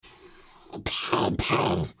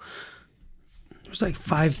There's like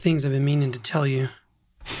 5 things I've been meaning to tell you.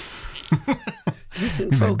 Is this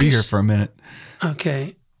in You focus? might be here for a minute.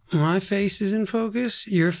 Okay. My face is in focus.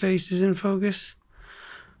 Your face is in focus.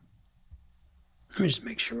 Let me just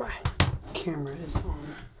make sure my camera is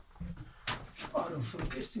on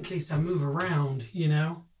autofocus in case I move around, you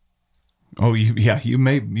know? Oh, you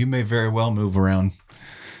may very well move around.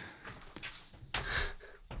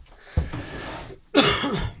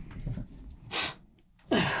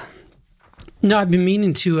 No, I've been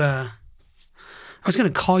meaning to, I was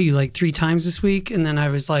going to call you like 3 times this week, and then I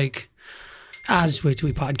was like, I'll just wait till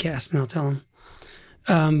we podcast and I'll tell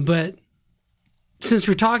him. But since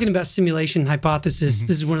we're talking about simulation hypothesis,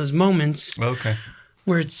 this is one of those moments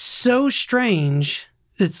where it's so strange,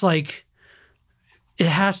 it's like, it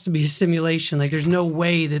has to be a simulation. Like, there's no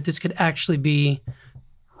way that this could actually be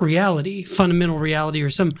reality, fundamental reality,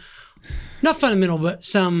 or some, not fundamental, but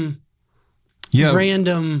some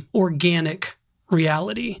random organic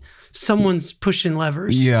reality. Someone's pushing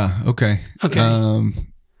levers. Yeah. Okay. Okay.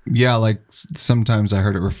 Yeah. Like sometimes I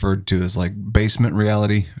heard it referred to as like basement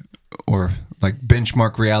reality or like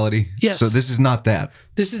benchmark reality. Yes. So this is not that.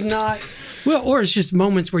 This is not, well, or it's just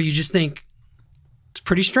moments where you just think it's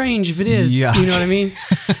pretty strange if it is. Yeah. You know what I mean?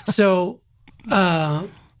 So,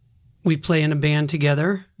 we play in a band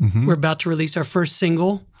together. We're about to release our first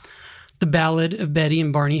single, The Ballad of Betty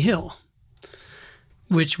and Barney Hill,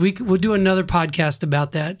 which we'll do another podcast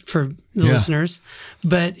about that for the listeners.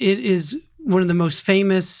 But it is one of the most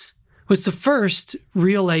famous, it's the first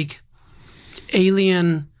real like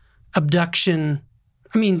alien abduction.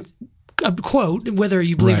 I mean, a quote, whether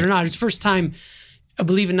you believe it or not, it's the first time, I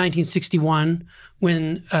believe in 1961,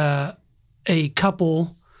 when a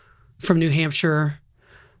couple from New Hampshire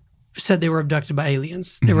said they were abducted by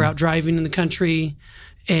aliens. They were out driving in the country,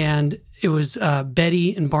 and it was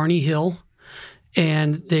Betty and Barney Hill.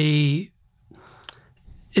 And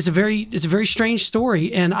it's a very strange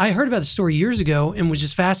story. And I heard about the story years ago and was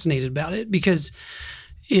just fascinated about it because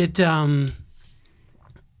it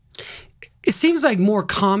seems like more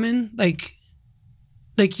common, like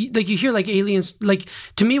you hear like aliens, like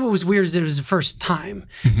to me what was weird is that it was the first time.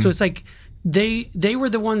 So it's like they were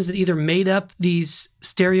the ones that either made up these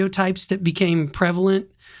stereotypes that became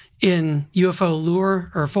prevalent in UFO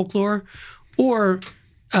lore or folklore, or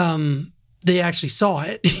they actually saw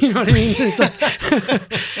it. You know what I mean? It's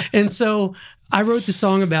like, and so I wrote the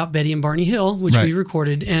song about Betty and Barney Hill, which we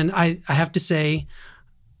recorded. And I have to say,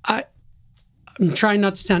 I'm trying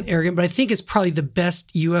not to sound arrogant, but I think it's probably the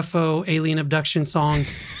best UFO alien abduction song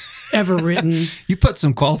ever written. You put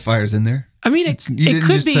some qualifiers in there. I mean, it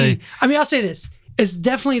could be. I mean, I'll say this. It's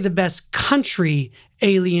definitely the best country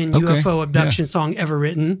alien UFO abduction song ever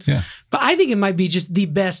written. Yeah. But I think it might be just the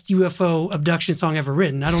best UFO abduction song ever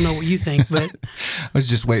written. I don't know what you think, but I was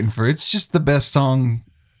just waiting for it. It's just the best song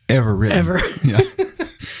ever written. Ever. Yeah.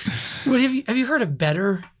 What, have you heard a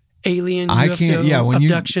better alien UFO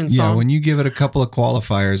abduction song? Yeah, when you give it a couple of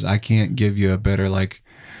qualifiers, I can't give you a better like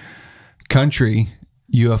country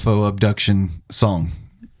UFO abduction song.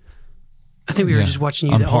 I think we were just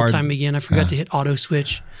watching you the whole time again. I forgot to hit auto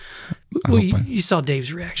switch. Well, you saw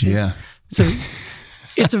Dave's reaction. Yeah. So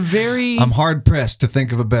it's a very... I'm hard pressed to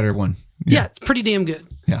think of a better one. Yeah, it's pretty damn good.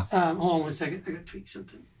 Yeah. Hold on 1 second. I got to tweak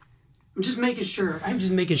something. I'm just making sure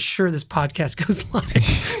this podcast goes live.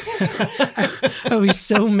 I'll be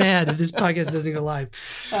so mad if this podcast doesn't go live.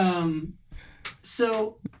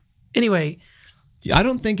 So anyway. I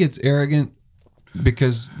don't think it's arrogant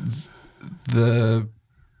because the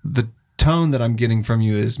tone that I'm getting from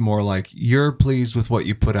you is more like you're pleased with what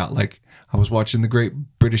you put out. Like I was watching the Great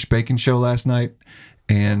British Baking Show last night,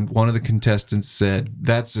 and one of the contestants said,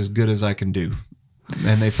 "That's as good as I can do,"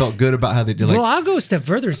 and they felt good about how they did. Well, I'll go a step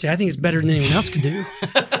further and say I think it's better than anyone else could do.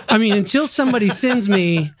 I mean, until somebody sends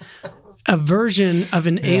me a version of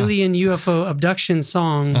an alien UFO abduction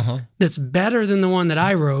song that's better than the one that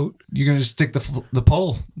I wrote, you're gonna just stick the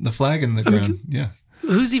flag in the ground.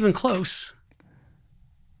 Who's even close?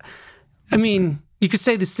 I mean, you could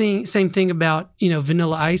say same thing about,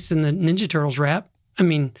 Vanilla Ice and the Ninja Turtles rap. I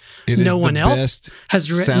mean, no one else has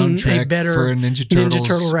written a better for a Ninja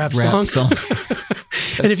Turtle rap song.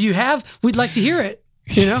 And if you have, we'd like to hear it.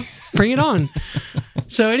 Bring it on.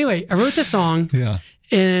 So anyway, I wrote the song. Yeah.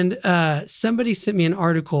 And somebody sent me an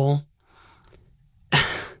article.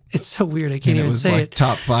 It's so weird. I can't even say it.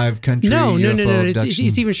 Top 5 country. No. UFO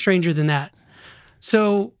It's even stranger than that.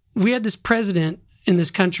 So we had this president in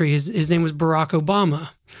this country. His name was Barack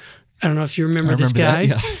Obama. I don't know if you remember this guy.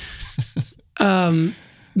 That, yeah.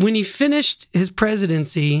 When he finished his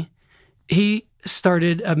presidency, he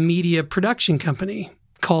started a media production company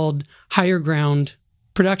called Higher Ground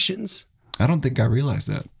Productions. I don't think I realized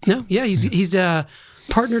that. No, yeah, he's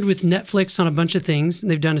partnered with Netflix on a bunch of things.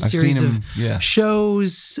 They've done a series of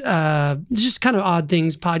shows, just kind of odd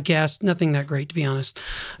things, podcasts, nothing that great, to be honest.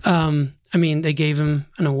 I mean, they gave him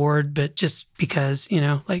an award, but just because, you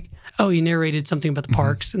know, like, oh, he narrated something about the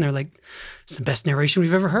parks, and they're like, it's the best narration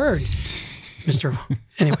we've ever heard, Mr.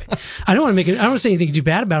 Anyway, I don't want to say anything too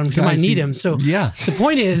bad about him because I might need him. So the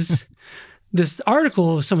point is, this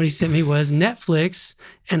article somebody sent me was Netflix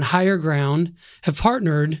and Higher Ground have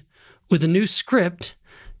partnered with a new script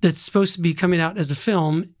that's supposed to be coming out as a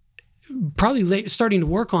film, probably starting to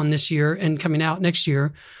work on this year and coming out next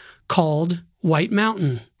year, called White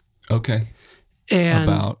Mountain. Okay.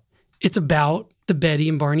 And it's about the Betty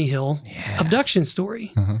and Barney Hill abduction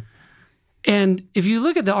story. Uh-huh. And if you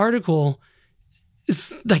look at the article,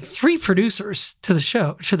 it's like 3 producers to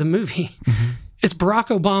the movie. Mm-hmm. It's Barack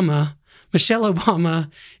Obama, Michelle Obama,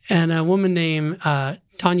 and a woman named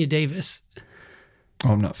Tanya Davis.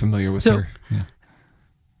 Oh, I'm not familiar with her. Yeah.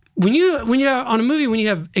 When you're on a movie, when you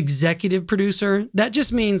have executive producer, that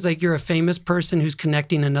just means like you're a famous person who's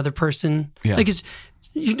connecting another person. Yeah. Like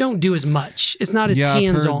you don't do as much. It's not as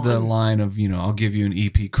hands-on. I've heard the line of, I'll give you an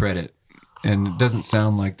EP credit. And it doesn't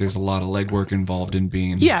sound like there's a lot of legwork involved in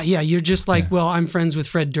being... Yeah. You're just like, well, I'm friends with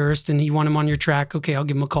Fred Durst and you want him on your track. Okay, I'll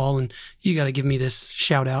give him a call and you got to give me this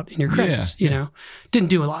shout out in your credits, you know? Didn't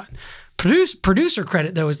do a lot. Producer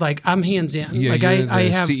credit, though, is like, I'm hands-in. Yeah, like I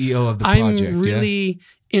have CEO of the project. I'm really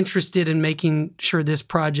interested in making sure this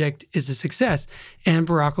project is a success. And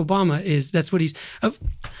Barack Obama that's what he's...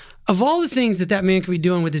 Of all the things that man could be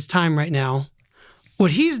doing with his time right now,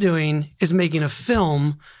 what he's doing is making a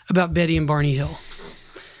film about Betty and Barney Hill.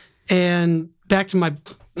 And back to my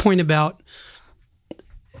point about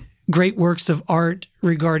great works of art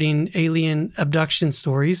regarding alien abduction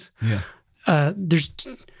stories. Yeah.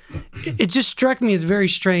 It just struck me as very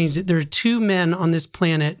strange that there are 2 men on this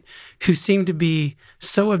planet who seem to be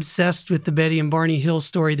so obsessed with the Betty and Barney Hill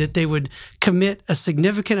story that they would commit a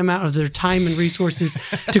significant amount of their time and resources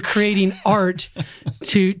to creating art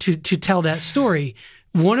to tell that story.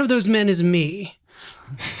 One of those men is me.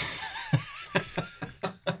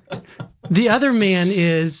 The other man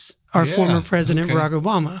is our former president, Barack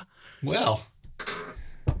Obama. Well,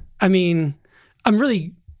 I mean, I'm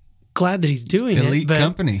really glad that he's doing elite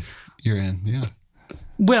company you're in, yeah.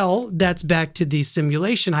 Well, that's back to the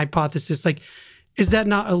simulation hypothesis. Like, is that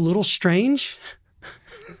not a little strange?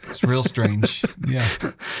 It's real strange, yeah.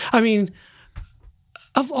 I mean,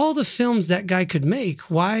 of all the films that guy could make,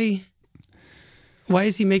 why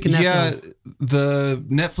is he making that film? Yeah, the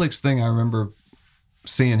Netflix thing I remember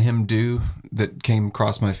seeing him do that came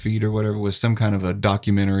across my feed or whatever was some kind of a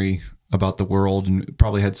documentary about the world and it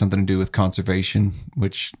probably had something to do with conservation,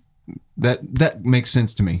 which that makes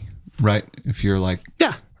sense to me, right? If you're like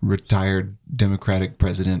retired Democratic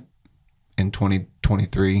president in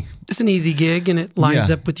 2023. It's an easy gig and it lines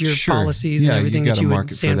up with your policies and everything that you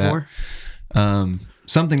would stand for.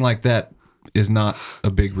 Something like that is not a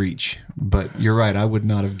big reach, but you're right. I would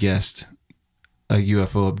not have guessed a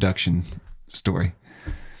UFO abduction story.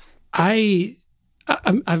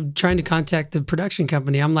 I'm trying to contact the production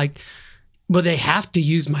company. I'm like, well, they have to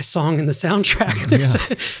use my song in the soundtrack.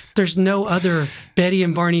 There's no other Betty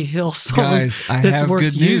and Barney Hill song that's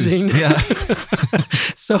worth using. Yeah.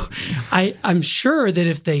 So I'm sure that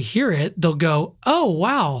if they hear it, they'll go, oh,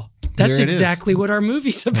 wow, that's exactly what our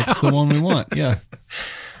movie's about. That's the one we want. Yeah.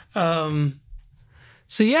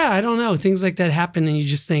 So I don't know. Things like that happen and you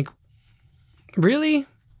just think, really?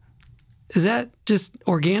 Is that just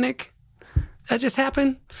organic? That just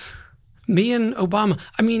happened? Me and Obama.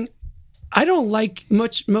 I mean, I don't like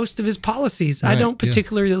most of his policies. Right, I don't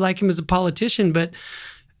particularly like him as a politician, but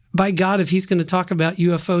by God, if he's going to talk about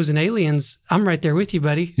UFOs and aliens, I'm right there with you,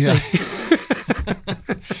 buddy. Yeah. You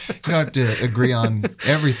don't have to agree on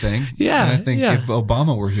everything. Yeah. And I think if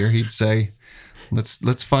Obama were here, he'd say,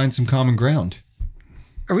 let's find some common ground.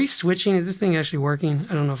 Are we switching? Is this thing actually working?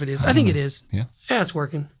 I don't know if it is. I think it is. Yeah. Yeah, it's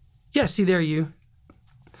working. Yeah, see, there you.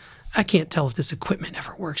 I can't tell if this equipment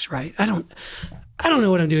ever works right. I don't know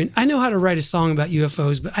what I'm doing. I know how to write a song about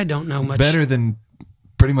UFOs, but I don't know much. Better than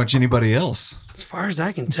pretty much anybody else. As far as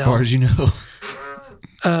I can tell. As far as you know.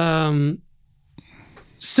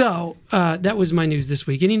 So that was my news this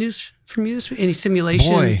week. Any news from you this week? Any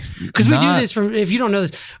simulation? Boy, because we do this if you don't know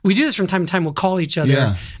this, we do this from time to time. We'll call each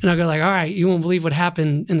other and I'll go like, all right, you won't believe what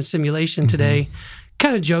happened in the simulation today.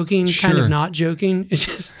 Kind of joking, kind of not joking. It's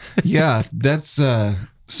just that's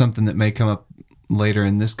something that may come up later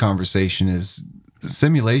in this conversation is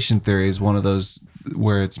simulation theory is one of those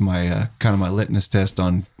where it's my kind of my litmus test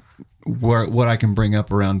on what I can bring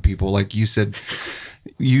up around people. Like you said,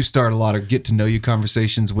 you start a lot of get to know you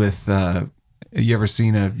conversations with. You ever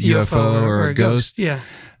seen a UFO or a ghost? Yeah.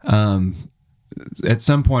 At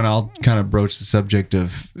some point, I'll kind of broach the subject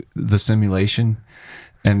of the simulation,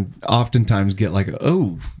 and oftentimes get like,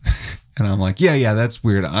 oh. And I'm like, yeah, that's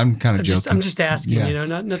weird. I'm kind of joking. I'm just asking,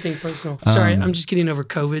 nothing personal. Sorry, I'm just getting over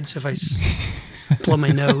COVID. So if I blow my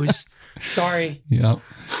nose, sorry. Yep.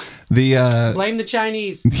 Blame the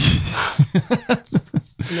Chinese. And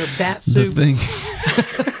their bat soup.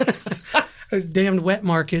 Those damned wet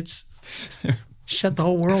markets. Shut the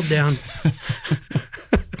whole world down.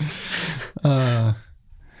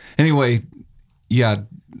 Anyway, yeah,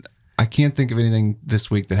 I can't think of anything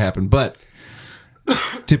this week that happened, but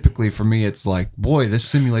typically for me, it's like, boy, this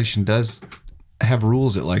simulation does have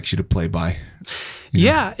rules it likes you to play by.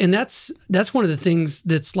 Yeah, and that's one of the things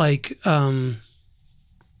that's like, it's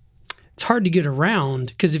hard to get around,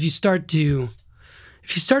 because if you start to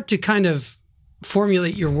kind of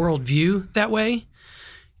formulate your worldview that way,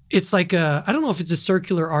 it's like I don't know if it's a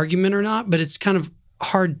circular argument or not, but it's kind of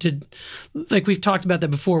hard to, like we've talked about that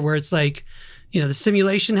before, where it's like, the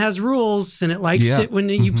simulation has rules and it likes it when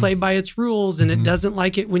you play by its rules, and it doesn't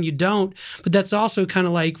like it when you don't. But that's also kind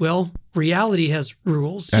of like, well, reality has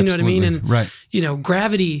rules. You know what I mean? And right.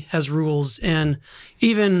 Gravity has rules, and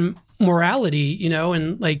even morality.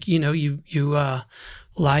 And like you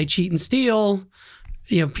lie, cheat, and steal.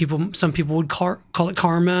 Some people would call it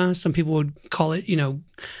karma. Some people would call it the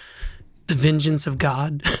vengeance of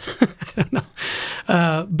God. I don't know.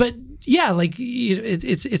 But yeah, like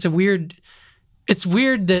it's a weird. It's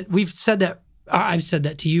weird that we've said that. I've said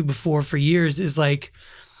that to you before for years. Is like,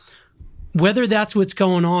 whether that's what's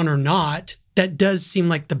going on or not, that does seem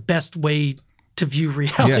like the best way to view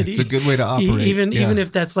reality. Yeah, it's a good way to operate. Even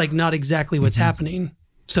if that's like not exactly what's happening.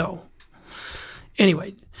 So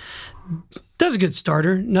anyway, that's a good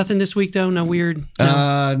starter. Nothing this week though. No weird.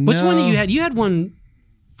 No. What's one that you had? You had one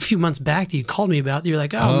a few months back that you called me about. You're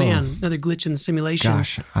like, oh man, another glitch in the simulation.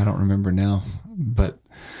 Gosh, I don't remember now, but.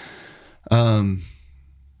 I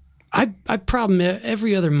problem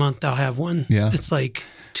every other month I'll have one. Yeah. It's like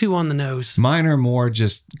 2 on the nose. Mine are more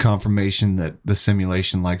just confirmation that the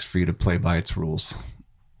simulation likes for you to play by its rules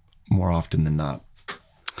more often than not.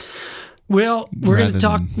 Well, we're going to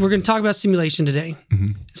talk about simulation today.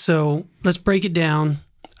 Mm-hmm. So let's break it down.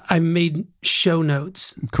 I made show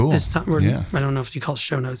notes. Cool. This time. I don't know if you call it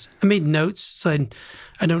show notes. I made notes so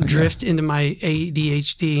I don't drift into my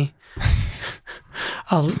ADHD.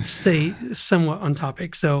 I'll stay somewhat on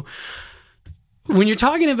topic. So when you're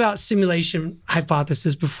talking about simulation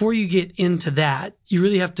hypothesis, before you get into that, you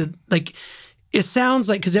really have to, like, it sounds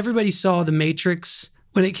like, because everybody saw The Matrix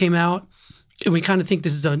when it came out, and we kind of think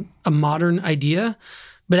this is a modern idea,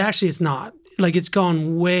 but actually it's not. Like, it's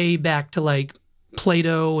gone way back to like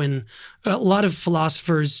Plato and a lot of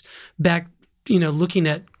philosophers back, looking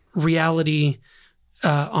at reality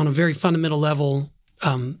on a very fundamental level.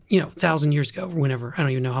 1,000 years ago or whenever. I don't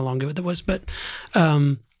even know how long ago that was, but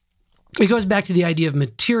it goes back to the idea of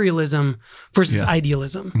materialism versus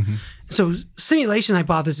idealism. Mm-hmm. So simulation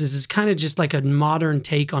hypothesis is kind of just like a modern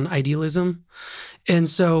take on idealism. And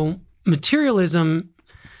so materialism,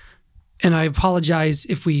 and I apologize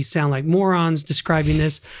if we sound like morons describing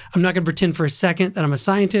this. I'm not going to pretend for a second that I'm a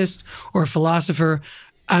scientist or a philosopher.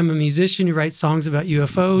 I'm a musician who writes songs about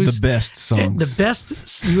UFOs. The best songs. The best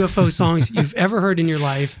UFO songs you've ever heard in your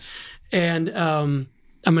life. And I'm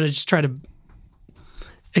going to just try to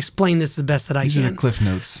explain this the best that I can. These are Cliff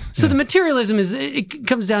Notes. So the materialism it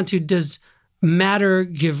comes down to, does matter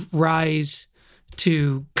give rise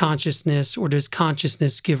to consciousness, or does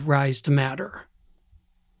consciousness give rise to matter?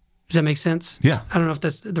 Does that make sense? Yeah. I don't know if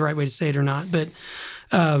that's the right way to say it or not, but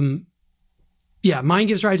mind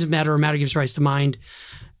gives rise to matter, or matter gives rise to mind.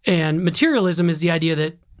 And materialism is the idea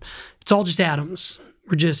that it's all just atoms.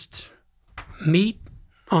 We're just meat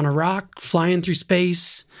on a rock flying through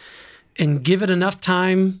space, and give it enough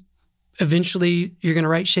time, eventually you're going to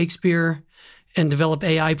write Shakespeare and develop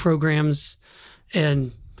AI programs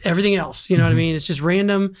and everything else. You know what I mean? It's just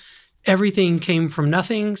random. Everything came from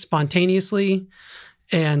nothing spontaneously,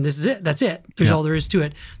 and this is it. That's it. There's all there is to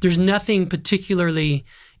it. There's nothing particularly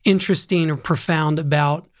interesting or profound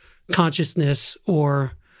about consciousness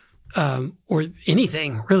or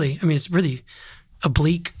anything, really. I mean, it's really a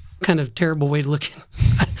bleak, kind of terrible way to look at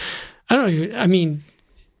it. I don't know. I mean,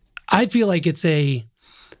 I feel like it's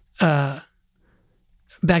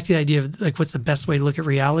back to the idea of like, what's the best way to look at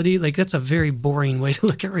reality? Like, that's a very boring way to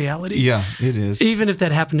look at reality. Yeah, it is. Even if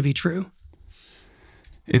that happened to be true.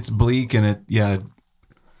 It's bleak, and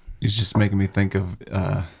it's just making me think of,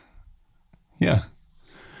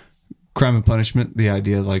 Crime and Punishment, the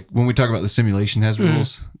idea, like when we talk about the simulation has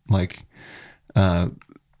rules, like the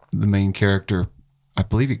main character, I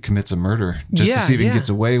believe he commits a murder just to see if he gets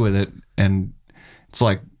away with it. And it's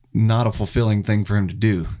like not a fulfilling thing for him to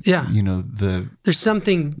do. Yeah. You know, there's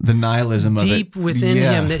something the nihilism deep of it. within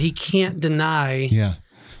him that he can't deny. Yeah.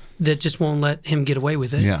 That just won't let him get away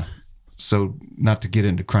with it. Yeah. So not to get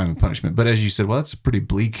into Crime and Punishment, but as you said, well, that's a pretty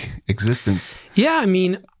bleak existence. Yeah. I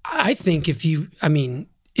mean, I think if you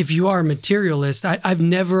are a materialist, I've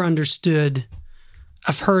never understood,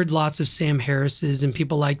 I've heard lots of Sam Harris's and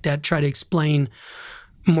people like that try to explain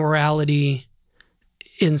morality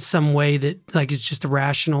in some way that like is just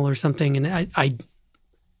irrational or something. And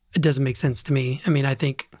it doesn't make sense to me. I mean, I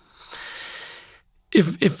think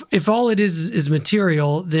if all it is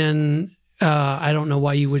material, then I don't know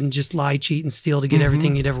why you wouldn't just lie, cheat, and steal to get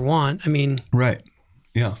everything you'd ever want. I mean, right.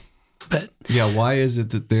 Yeah. But yeah, why is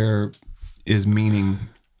it that there is meaning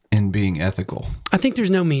in being ethical? I think there's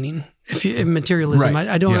no meaning in materialism. Right.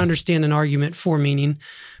 I don't understand an argument for meaning.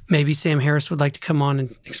 Maybe Sam Harris would like to come on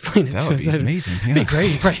and explain it to us. That would be amazing. Yeah. It'd be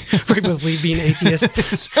great. Right. We're both being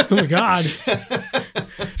atheists. Oh my God.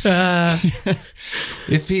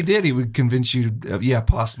 If he did, he would convince you,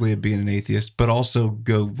 possibly of being an atheist, but also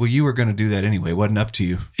go, well, you were going to do that anyway. It wasn't up to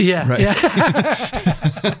you. Yeah. Right?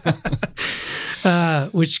 Yeah.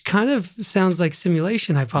 Which kind of sounds like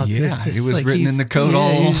simulation hypothesis. Yeah, it was like written in the code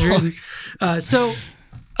all along. So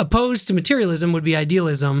opposed to materialism would be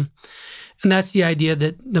idealism. And that's the idea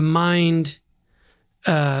that the mind,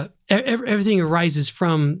 everything arises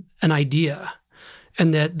from an idea,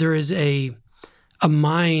 and that there is a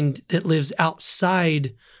mind that lives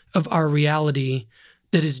outside of our reality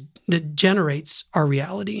that generates our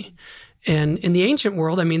reality. And in the ancient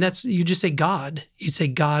world, I mean, you just say God. You say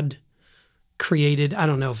God created. I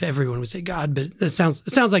don't know if everyone would say God, but it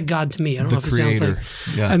sounds like God to me. I don't know if it sounds like.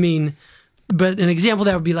 Yeah. I mean, but an example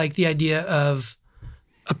that would be like the idea of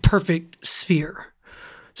a perfect sphere.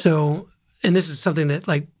 So, and this is something that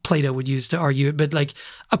like Plato would use to argue it, but like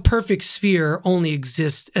a perfect sphere only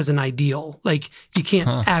exists as an ideal. Like you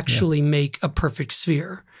can't actually make a perfect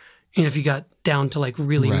sphere. You know, if you got down to like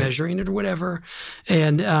really measuring it or whatever.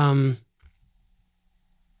 And I'm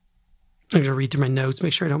going to read through my notes,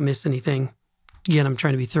 make sure I don't miss anything. Again, I'm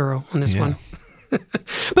trying to be thorough on this one.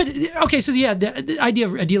 But okay, so the idea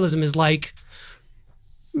of idealism is like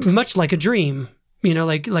much like a dream. You know,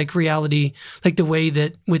 like reality, like the way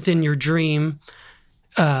that within your dream,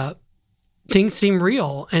 things seem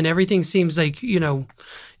real and everything seems like, you know,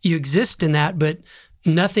 you exist in that, but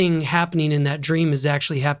nothing happening in that dream is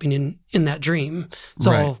actually happening in that dream. It's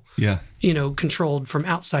all, you know, controlled from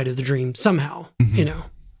outside of the dream somehow, you know.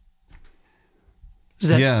 Does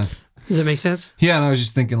that make sense? Yeah, and I was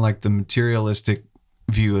just thinking like the materialistic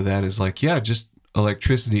view of that is like, just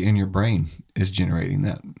electricity in your brain is generating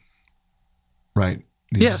that. Right.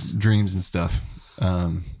 These dreams and stuff.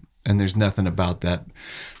 And there's nothing about that.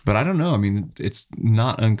 But I don't know. I mean, it's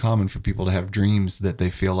not uncommon for people to have dreams that they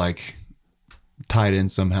feel like tied in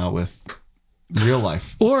somehow with real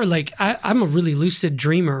life. Or like I'm a really lucid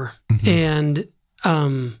dreamer. And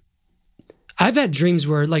I've had dreams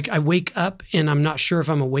where like I wake up and I'm not sure if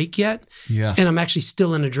I'm awake yet. Yeah. And I'm actually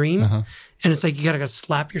still in a dream. And it's like you gotta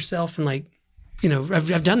slap yourself and like, you know,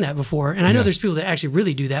 I've done that before. And I know there's people that actually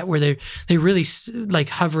really do that where they really like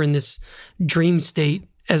hover in this dream state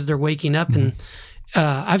as they're waking up. And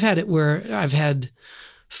I've had it where I've had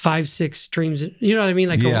 5-6 dreams, you know what I mean?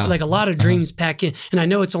 Like, like a lot of dreams pack in. And I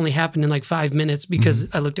know it's only happened in like 5 minutes because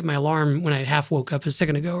I looked at my alarm when I half woke up a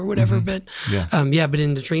second ago or whatever. But but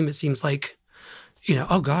in the dream, it seems like, you know,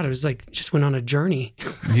 oh God, it was like, just went on a journey.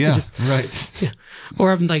 Right. Yeah.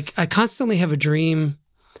 Or I'm like, I constantly have a dream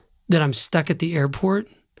that I'm stuck at the airport.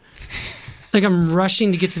 Like I'm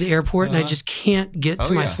rushing to get to the airport and I just can't get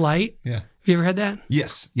to my flight. Yeah. Have you ever had that?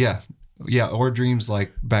 Yes. Yeah. Yeah. Or dreams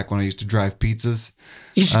like back when I used to drive pizzas.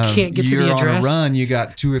 You just can't get to the address. You're on a run. You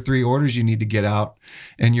got 2 or 3 orders you need to get out.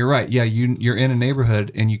 And you're right. Yeah. You're in a neighborhood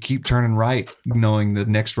and you keep turning right, knowing the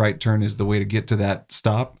next right turn is the way to get to that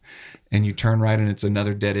stop. And you turn right and it's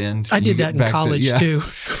another dead end. I did that in college too.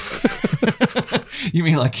 You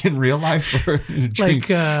mean like in real life or in a dream?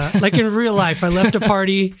 Like in real life, I left a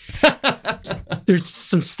party. There's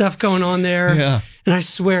some stuff going on there. Yeah. And I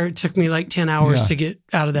swear it took me like 10 hours to get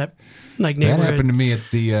out of that like neighborhood. That happened to me at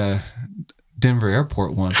the Denver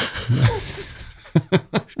airport once.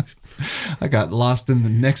 I got lost in the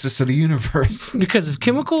nexus of the universe. Because of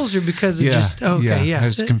chemicals or because of just, I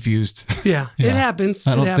was confused. Yeah, it happens.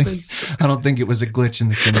 I don't think it was a glitch in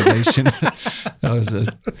the simulation.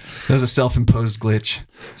 That was a self-imposed glitch.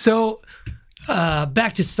 So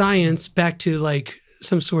back to science, back to like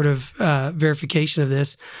some sort of verification of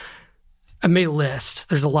this. I made a list.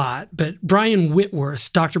 There's a lot, but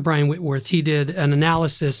Dr. Brian Whitworth, he did an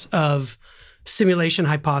analysis of simulation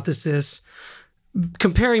hypothesis,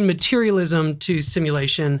 comparing materialism to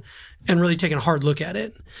simulation and really taking a hard look at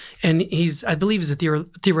it. And I believe he's a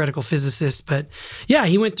theoretical physicist, but yeah,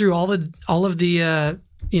 he went through all of the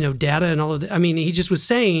data and all of the, I mean, he just was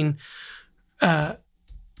saying,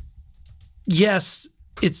 yes,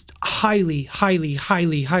 it's highly, highly,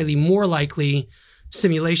 highly, highly more likely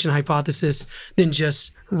simulation hypothesis than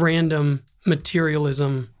just random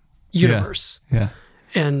materialism universe. Yeah.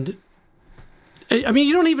 And I mean,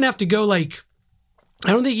 you don't even have to go I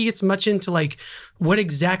don't think he gets much into what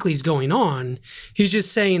exactly is going on. He's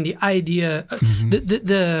just saying the idea,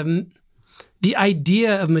 the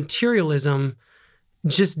idea of materialism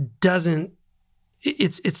just doesn't.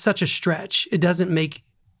 It's such a stretch. It doesn't make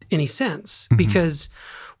any sense because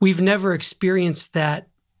we've never experienced that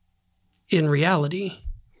in reality,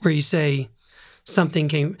 where you say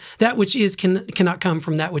something that which is cannot come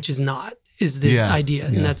from that which is not is the idea,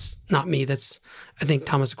 and that's not me. That's I think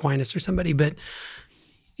Thomas Aquinas or somebody, but.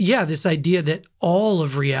 Yeah, this idea that all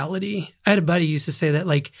of reality, I had a buddy who used to say that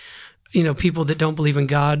people that don't believe in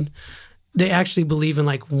God, they actually believe in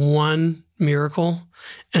one miracle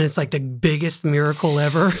and it's the biggest miracle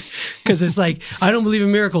ever because it's I don't believe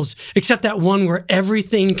in miracles except that one where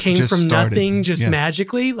everything came just from started. Nothing just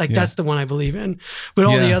magically. That's the one I believe in. But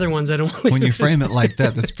all the other ones I don't believe When you frame it like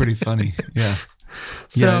that, that's pretty funny. Yeah.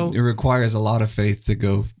 So it requires a lot of faith to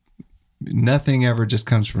go, nothing ever just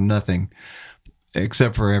comes from nothing.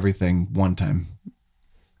 Except for everything one time.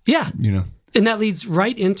 Yeah. And that leads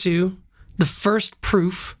right into the first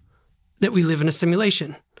proof that we live in a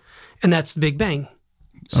simulation. And that's the Big Bang.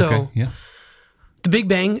 So the Big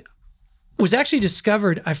Bang was actually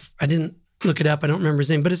discovered, I didn't look it up, I don't remember his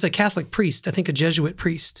name, but it's a Catholic priest, I think a Jesuit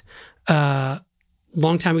priest.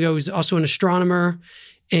 Long time ago, he was also an astronomer.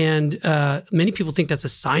 And many people think that's a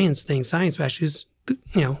science thing. Science actually is,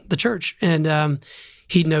 the church. And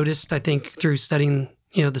he noticed, I think, through studying,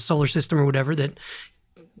 the solar system or whatever, that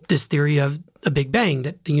this theory of a Big Bang,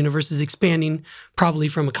 that the universe is expanding probably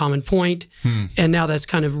from a common point. And now that's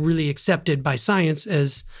kind of really accepted by science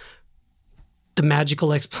as the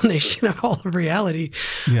magical explanation of all of reality.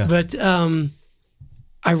 Yeah. But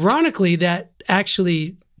ironically, that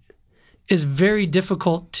actually is very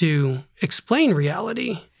difficult to explain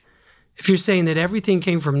reality. If you're saying that everything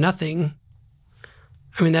came from nothing,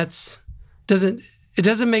 I mean, it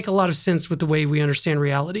doesn't make a lot of sense with the way we understand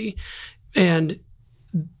reality.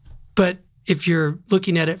 But if you're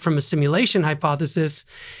looking at it from a simulation hypothesis,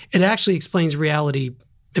 it actually explains reality.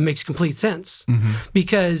 It makes complete sense.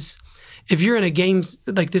 Because if you're in a game,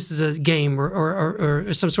 this is a game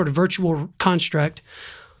or some sort of virtual construct,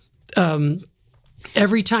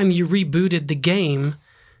 every time you rebooted the game,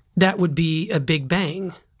 that would be a Big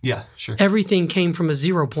Bang. Yeah, sure. Everything came from a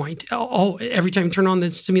 0 point. Every time you turn on the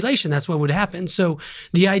simulation, that's what would happen. So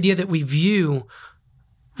the idea that we view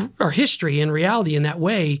our history and reality in that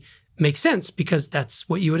way makes sense because that's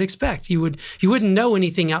what you would expect. You wouldn't know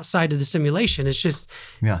anything outside of the simulation. It's just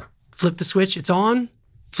flip the switch, it's on.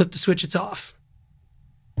 Flip the switch, it's off.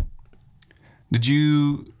 Did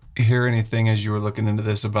you hear anything as you were looking into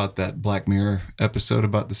this about that Black Mirror episode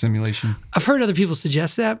about the simulation? I've heard other people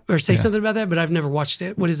suggest that or say something about that, but I've never watched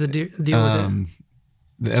it. What is the deal with it?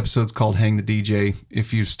 The episode's called Hang the DJ.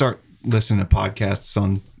 If you start listening to podcasts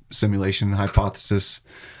on simulation and hypothesis,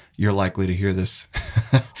 you're likely to hear this.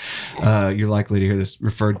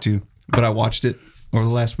 Referred to. But I watched it over the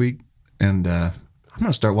last week, and I'm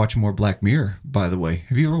going to start watching more Black Mirror, by the way.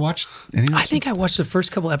 Have you ever watched any of this? I think I watched the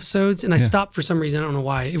first couple episodes, and I stopped for some reason. I don't know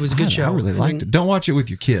why. It was a good show. I really liked it. Don't watch it with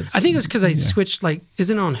your kids. I think it was because I switched,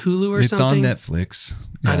 isn't it on Hulu or something? It's on Netflix.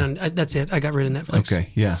 Yeah. That's it. I got rid of Netflix. Okay,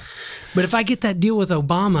 yeah. But if I get that deal with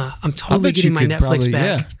Obama, I'm totally getting my Netflix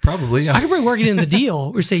back. Yeah, probably. Yeah. I could probably work it in the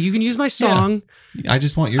deal or say, you can use my song. Yeah. I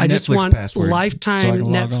just want your Netflix password. Lifetime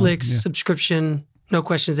Netflix subscription. No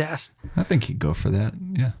questions asked. I think he'd go for that.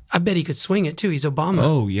 Yeah. I bet he could swing it too. He's Obama.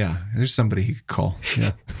 Oh yeah. There's somebody he could call.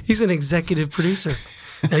 Yeah. He's an executive producer.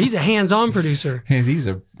 No, he's a hands-on producer. Hey, he's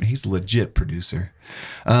a legit producer.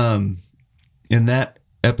 In that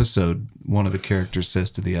episode, one of the characters says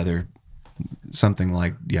to the other something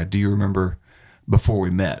like, "Yeah, do you remember before we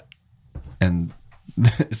met?" And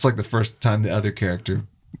it's like the first time the other character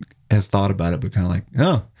has thought about it, but kind of like,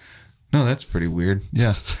 "Oh, no, that's pretty weird."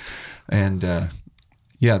 Yeah. And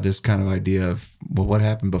this kind of idea of, well, what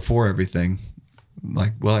happened before everything?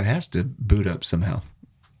 Like, well, it has to boot up somehow.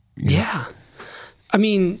 Yeah. I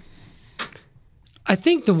mean, I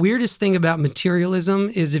think the weirdest thing about materialism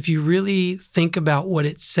is if you really think about what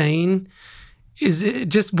it's saying, is it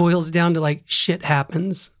just boils down to like shit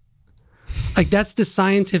happens. Like that's the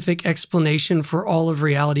scientific explanation for all of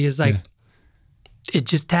reality is like, it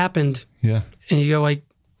just happened. Yeah. And you go like,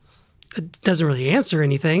 it doesn't really answer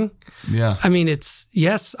anything. Yeah. I mean, it's,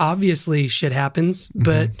 yes, obviously shit happens,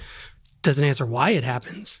 but doesn't answer why it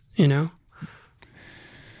happens, you know?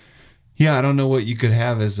 Yeah, I don't know what you could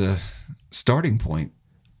have as a starting point.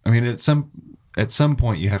 I mean, at some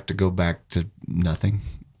point you have to go back to nothing,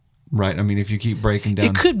 right? I mean, if you keep breaking down...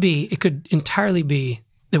 It could entirely be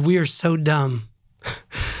that we are so dumb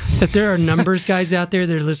that there are numbers guys out there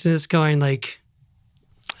that are listening to this going like,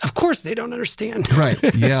 of course they don't understand. Right,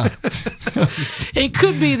 yeah. It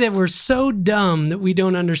could be that we're so dumb that we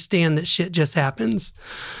don't understand that shit just happens.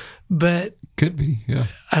 But... Could be, yeah.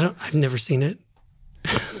 I've never seen it.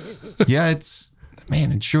 Yeah,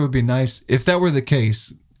 it sure would be nice. If that were the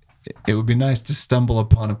case, it would be nice to stumble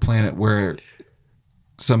upon a planet where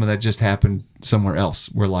some of that just happened somewhere else,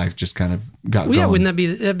 where life just kind of got going. Yeah,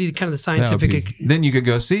 that'd be kind of the scientific... Then you could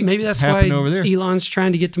go see. Maybe that's why over there. Elon's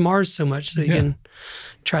trying to get to Mars so much, so he can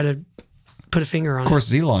try to put a finger on it. Of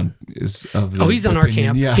course, Elon is of the he's on our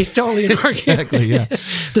camp. Yeah. He's totally in our camp. Exactly, yeah.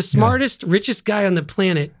 The smartest, richest guy on the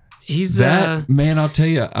planet. He's man, I'll tell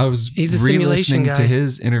you, I was he's a simulation re-listening guy. to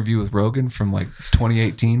his interview with Rogan from like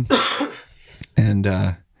 2018. And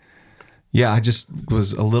I just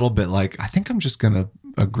was a little bit like, I think I'm just going to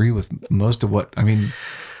agree with most of what, I mean,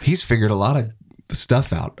 he's figured a lot of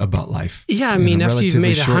stuff out about life. Yeah, I mean, after you've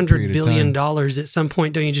made $100 billion at some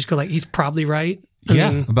point, don't you just go like, he's probably right? I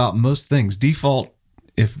mean, about most things. Default,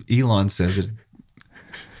 if Elon says it,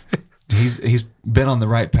 he's been on the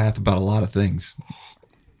right path about a lot of things.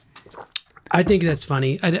 I think that's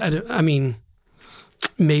funny. I mean,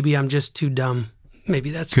 maybe I'm just too dumb. Maybe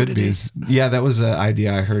that's what it is. Yeah, that was an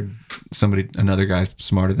idea I heard another guy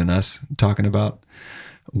smarter than us talking about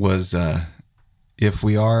was if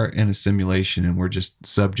we are in a simulation and we're just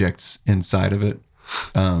subjects inside of it,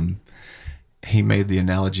 he made the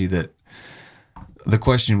analogy that the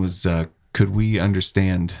question was, could we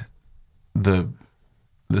understand the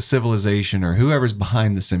civilization or whoever's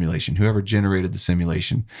behind the simulation, whoever generated the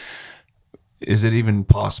simulation? Is it even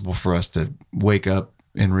possible for us to wake up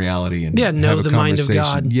in reality and know have the a mind of conversation?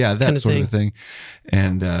 God? Yeah, that kind of sort of thing.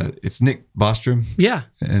 And it's Nick Bostrom. Yeah.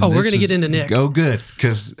 And we're going to get into Nick. Oh, good.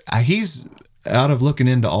 Because he's, out of looking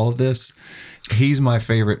into all of this, he's my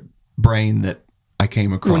favorite brain that I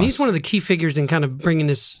came across. When he's one of the key figures in kind of bringing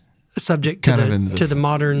this subject to the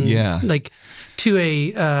modern, like to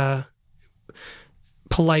a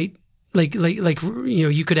polite, like you know,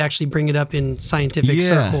 you could actually bring it up in scientific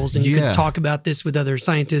circles, and you could talk about this with other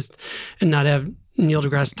scientists, and not have Neil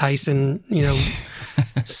deGrasse Tyson, you know,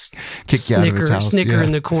 snicker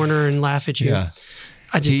in the corner and laugh at you. Yeah.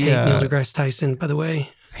 I just hate Neil deGrasse Tyson, by the way.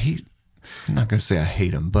 I'm not going to say I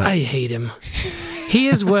hate him, but I hate him. He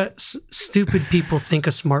is what stupid people think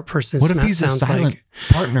a smart person what if he's sounds a silent like.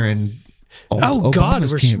 Partner in God,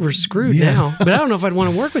 we're screwed now. But I don't know if I'd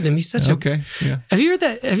want to work with him. He's such okay. Yeah. Have you heard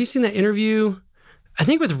that? Have you seen that interview? I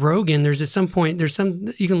think with Rogan, there's at some point,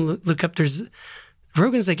 you can look up,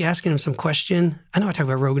 Rogan's like asking him some question. I know I talk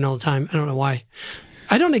about Rogan all the time. I don't know why.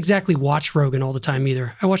 I don't exactly watch Rogan all the time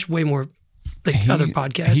either. I watch way more other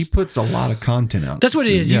podcasts. He puts a lot of content out. That's what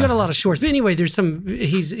it is. You got a lot of shorts. But anyway,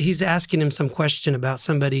 he's asking him some question about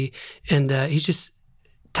somebody, and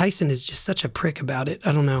Tyson is just such a prick about it.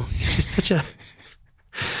 I don't know. He's just such a...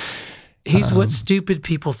 He's what stupid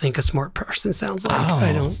people think a smart person sounds like. I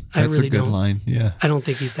really don't. That's a good line, yeah. I don't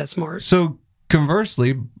think he's that smart. So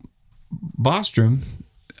conversely, Bostrom,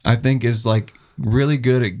 I think, is like really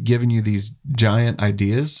good at giving you these giant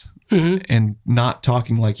ideas and not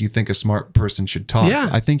talking like you think a smart person should talk. Yeah.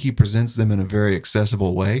 I think he presents them in a very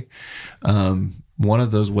accessible way. One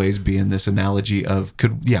of those ways being this analogy of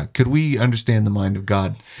could we understand the mind of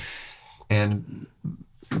God? And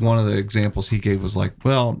one of the examples he gave was like,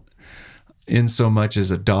 well, in so much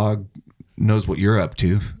as a dog knows what you're up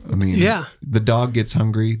to. I mean, the dog gets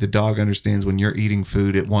hungry. The dog understands when you're eating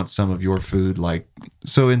food, it wants some of your food.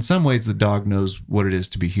 So in some ways, the dog knows what it is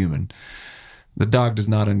to be human. The dog does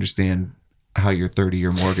not understand how your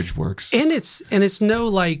 30-year mortgage works. And it's it's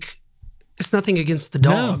nothing against the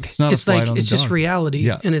dog. No, it's not. It's just dog. reality.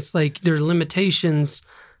 Yeah. And it's like there are limitations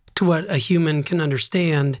to what a human can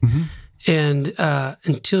understand. Mm-hmm. And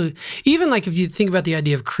until, even like if you think about the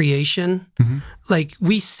idea of creation, like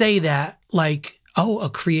we say that like, a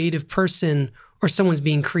creative person or someone's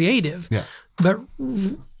being creative. Yeah. But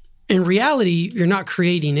in reality, you're not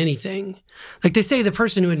creating anything. Like they say the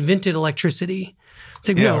person who invented electricity It's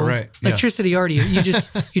like, Yeah, no, right. Yeah. electricity already,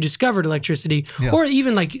 you discovered electricity. Yeah. Or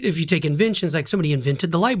even like if you take inventions, like somebody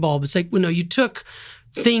invented the light bulb. It's like, well, no, you took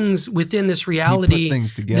things within this reality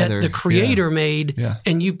things together. that the creator made, Yeah.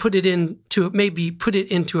 and you put it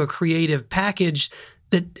into a creative package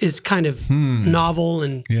that is kind of novel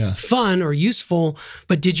and fun or useful.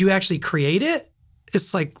 But did you actually create it?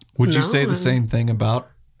 It's like, would you say the same thing about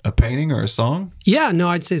a painting or a song? Yeah, no,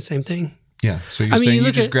 I'd say the same thing. Yeah. So you're saying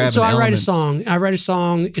you just grab an I write a elements. song. I write a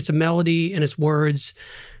song. It's a melody and it's words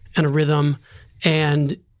and a rhythm.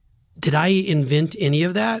 And did I invent any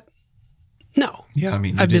of that? No. Yeah, I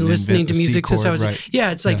mean, I've been listening to music since I was. right.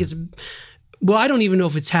 Yeah, it's like it's. Well, I don't even know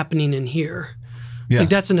if it's happening in here. Yeah. Like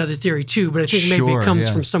that's another theory too, but I think maybe it comes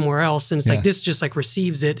from somewhere else, and it's like this just like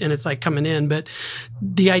receives it and it's like coming in. But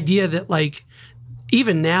the idea that like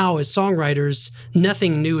even now as songwriters,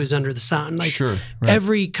 nothing new is under the sun. Like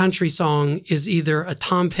every country song is either a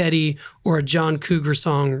Tom Petty or a John Cougar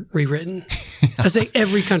song rewritten. I say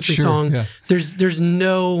every country song. Yeah. There's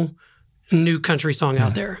no new country song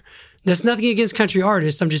out there. That's nothing against country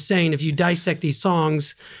artists. I'm just saying if you dissect these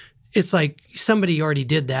songs, it's like somebody already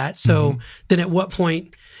did that. So then at what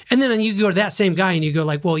point, and then you go to that same guy and you go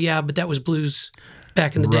like, well, yeah, but that was blues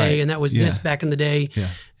back in the day and that was this back in the day. Yeah.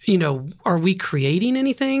 You know, are we creating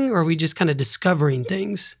anything or are we just kind of discovering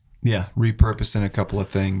things? Yeah, repurposing a couple of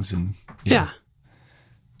things and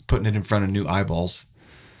putting it in front of new eyeballs.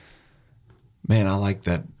 Man, I like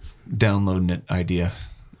that downloading it idea.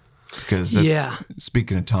 Because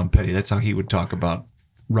speaking of Tom Petty, that's how he would talk about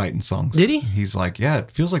writing songs. Did he? He's like, yeah,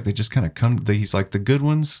 it feels like they just kind of come. He's like, the good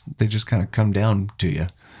ones, they just kind of come down to you.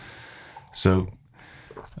 So,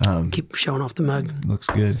 keep showing off the mug. Looks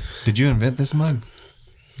good. Did you invent this mug?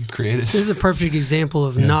 You created it? This is a perfect example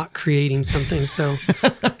of not creating something. So,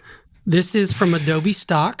 this is from Adobe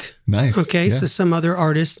stock. Nice. Okay, so some other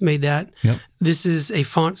artist made that. Yep. This is a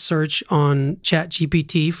font search on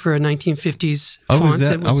ChatGPT for a 1950s font. Is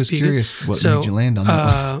that I was curious what made you land on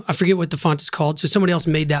that one. I forget what the font is called. So somebody else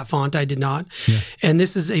made that font. I did not. Yeah. And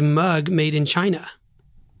this is a mug made in China.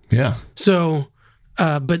 Yeah. So,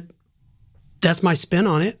 but that's my spin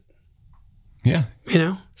on it. Yeah. You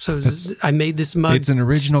know, so I made this mug. It's an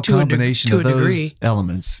original combination of those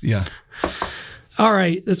elements. Yeah. All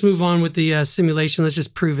right, let's move on with the simulation. Let's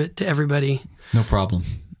just prove it to everybody. No problem.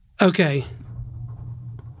 Okay.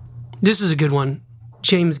 This is a good one.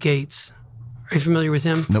 James Gates. Are you familiar with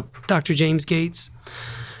him? Nope. Dr. James Gates.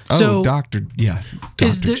 So, Dr.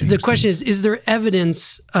 The question is there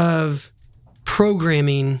evidence of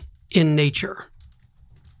programming in nature?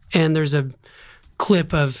 And there's a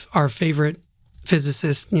clip of our favorite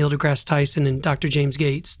physicist, Neil deGrasse Tyson, and Dr. James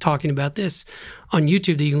Gates talking about this on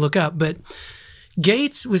YouTube that you can look up. But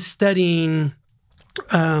Gates was studying,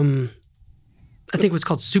 I think what's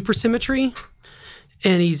called supersymmetry.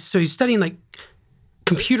 And he's studying like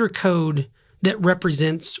computer code that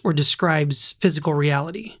represents or describes physical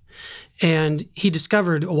reality. And he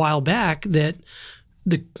discovered a while back that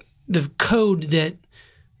the code that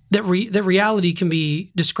reality can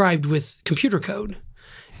be described with computer code.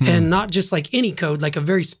 And not just like any code, like a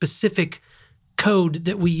very specific code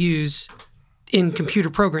that we use in computer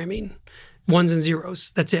programming. Ones and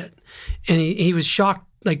zeros. That's it. And he was shocked.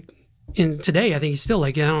 Like today, I think he's still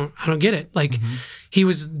like, I don't get it. Like he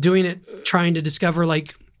was doing it, trying to discover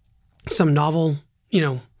like some novel,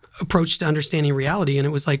 approach to understanding reality. And it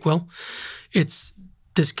was like, well, it's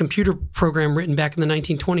this computer program written back in the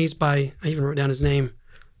 1920s by, I even wrote down his name,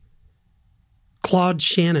 Claude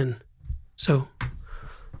Shannon. So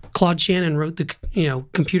Claude Shannon wrote the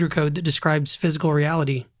computer code that describes physical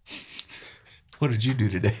reality. What did you do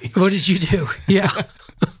today? What did you do? Yeah.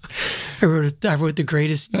 I wrote the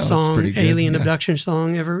greatest song, alien abduction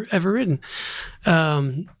song ever written.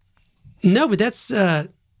 No, but that's,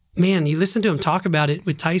 man, you listen to him talk about it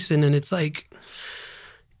with Tyson and it's like,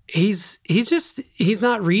 he's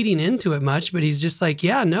not reading into it much, but he's just like,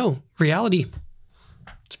 yeah, no, reality.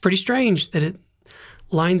 It's pretty strange that it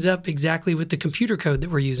lines up exactly with the computer code that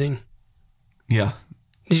we're using. Yeah.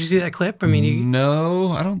 Did you see that clip? I mean,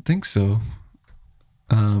 no, I don't think so.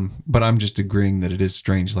 But I'm just agreeing that it is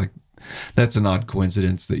strange. Like, that's an odd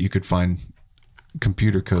coincidence that you could find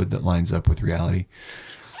computer code that lines up with reality.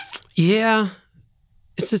 Yeah.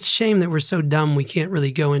 It's a shame that we're so dumb we can't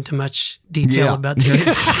really go into much detail about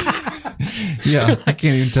that. Yeah, I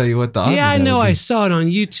can't even tell you what the odds I know. I saw it on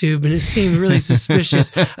YouTube and it seemed really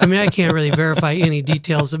suspicious. I mean, I can't really verify any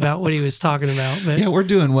details about what he was talking about. But yeah, we're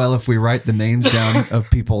doing well if we write the names down of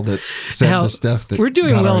people that said the stuff that we're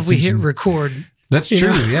doing well if we hit record. That's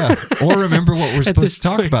true, yeah. Or remember what we're supposed to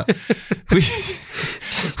talk about.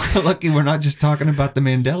 We're lucky we're not just talking about the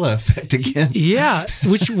Mandela effect again. Yeah,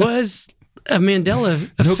 which was a Mandela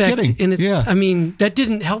effect. No kidding. And it's, Yeah. I mean, that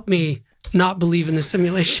didn't help me not believe in the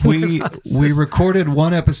simulation. We recorded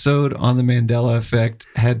one episode on the Mandela effect,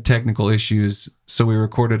 had technical issues, so we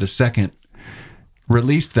recorded a second,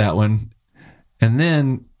 released that one, and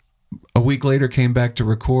then a week later came back to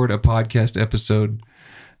record a podcast episode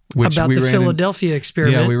about the Philadelphia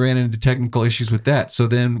experiment. Yeah, we ran into technical issues with that. So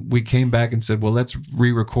then we came back and said, well, let's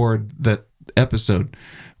re-record that episode.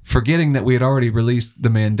 Forgetting that we had already released the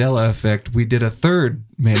Mandela effect, we did a third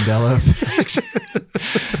Mandela effect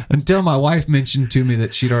until my wife mentioned to me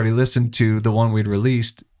that she'd already listened to the one we'd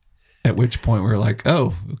released, at which point we were like,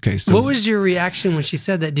 oh, okay. So what was your reaction when she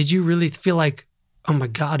said that? Did you really feel like, oh my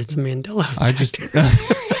God, it's a Mandela effect? I just...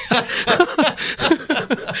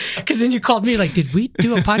 Because then you called me like, did we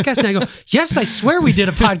do a podcast? And I go, yes, I swear we did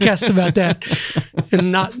a podcast about that.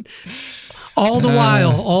 And not... All the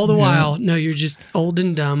while, no, you're just old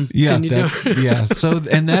and dumb. Yeah, and yeah. So,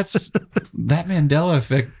 and that's that Mandela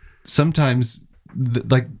effect. Sometimes,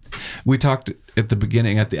 like we talked at the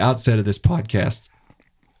beginning, at the outset of this podcast,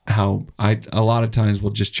 how a lot of times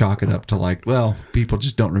will just chalk it up to like, well, people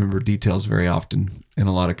just don't remember details very often in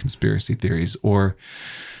a lot of conspiracy theories, or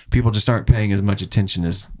people just aren't paying as much attention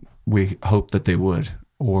as we hope that they would,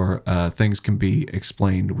 or things can be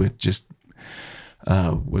explained with just.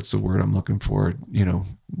 What's the word I'm looking for?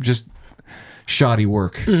 Just shoddy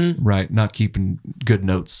work, right? Not keeping good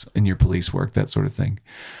notes in your police work, that sort of thing.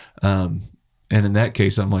 And in that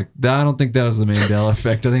case, I'm like, I don't think that was the Mandela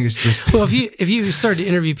effect. I think it's just... Well, if you started to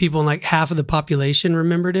interview people and like half of the population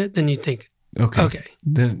remembered it, then you'd think, okay.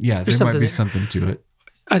 Then, yeah, there might be something to it.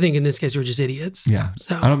 I think in this case, we're just idiots. Yeah.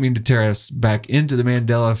 So I don't mean to tear us back into the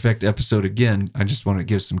Mandela effect episode again. I just want to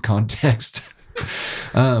give some context.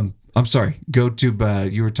 I'm sorry. Go to,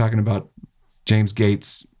 you were talking about James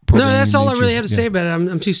Gates. No, that's all I really had to say about it.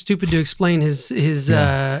 I'm too stupid to explain his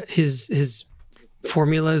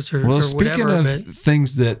formulas or whatever. Speaking of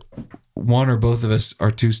things that one or both of us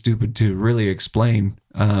are too stupid to really explain,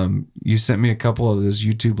 you sent me a couple of those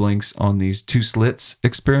YouTube links on these 2 slits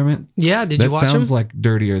experiment. Yeah, did you watch them? That sounds like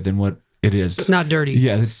dirtier than what it is. It's not dirty.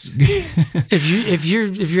 Yeah, it's if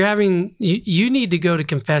you're having you need to go to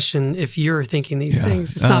confession if you're thinking these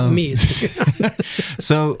things. It's not me.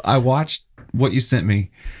 So I watched what you sent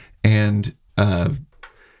me, and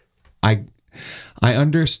I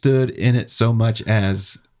understood in it so much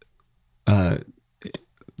as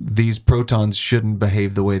these protons shouldn't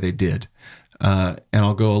behave the way they did, and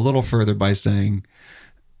I'll go a little further by saying,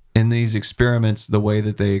 in these experiments, the way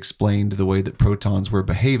that they explained the way that protons were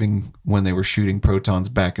behaving when they were shooting protons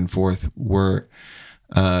back and forth were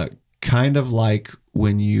kind of like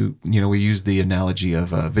when we use the analogy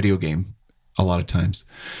of a video game a lot of times,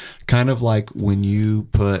 kind of like when you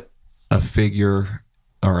put a figure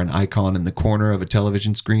or an icon in the corner of a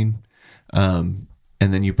television screen, and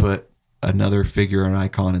then you put another figure or an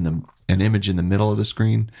icon in an image in the middle of the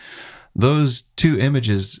screen. Those 2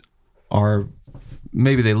 images are...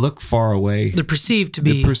 Maybe they look far away. They're perceived to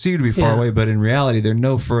be far away, but in reality, they're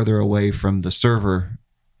no further away from the server.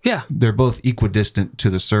 Yeah. They're both equidistant to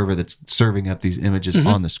the server that's serving up these images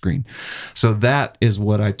on the screen. So that is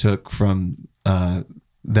what I took from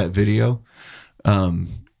that video,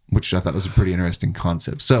 which I thought was a pretty interesting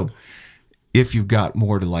concept. So if you've got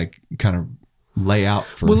more to like kind of lay out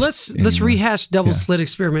for... Well, let's rehash double slit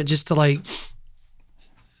experiment just to like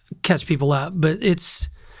catch people up. But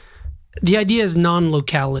the idea is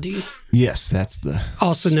non-locality. Yes, that's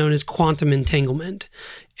also known as quantum entanglement.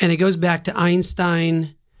 And it goes back to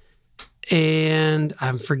Einstein and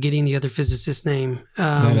I'm forgetting the other physicist's name.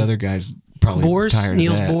 That other guy's probably tired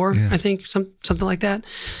Niels of that. Bohr, yeah. I think, something like that.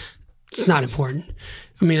 It's not important.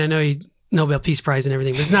 I mean, I know he Nobel Peace Prize and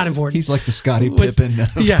everything, but it's not important. He's like the Scottie Pippen.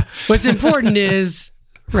 Yeah. What's important is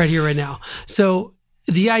right here, right now. So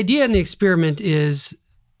the idea in the experiment is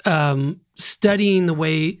studying the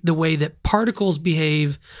way that particles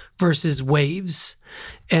behave versus waves.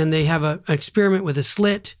 And they have an experiment with a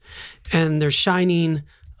slit and they're shining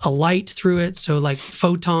a light through it. So like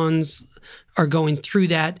photons are going through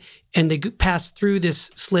that and they pass through this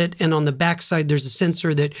slit. And on the backside, there's a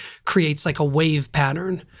sensor that creates like a wave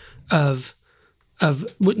pattern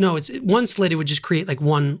it's one slit, it would just create like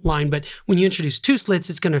one line. But when you introduce 2 slits,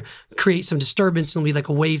 it's going to create some disturbance and it'll be like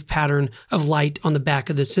a wave pattern of light on the back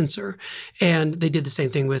of the sensor. And they did the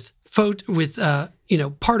same thing with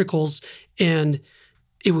particles, and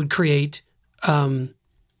it would create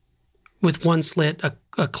with one slit,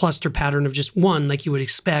 a cluster pattern of just one, like you would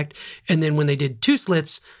expect. And then when they did two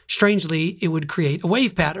slits, strangely, it would create a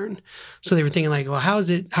wave pattern. So they were thinking like, well, how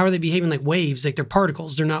are they behaving like waves? Like they're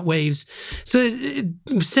particles, they're not waves. So it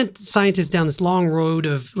sent scientists down this long road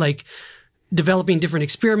of like developing different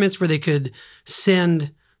experiments where they could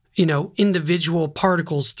send, individual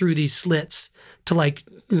particles through these slits to like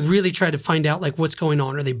really try to find out like what's going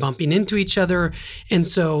on. Are they bumping into each other? And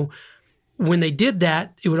so when they did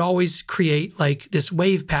that, it would always create like this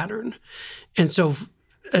wave pattern. And so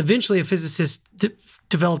eventually a physicist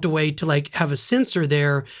developed a way to like have a sensor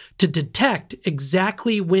there to detect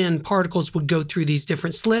exactly when particles would go through these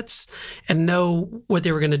different slits and know what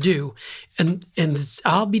they were going to do. And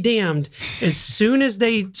I'll be damned, as soon as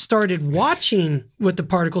they started watching what the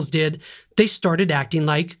particles did, they started acting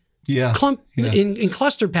like in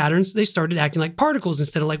cluster patterns. They started acting like particles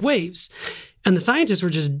instead of like waves. And the scientists were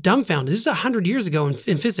just dumbfounded. This is 100 years ago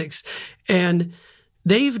in physics. And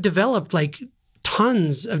they've developed like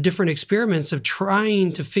tons of different experiments of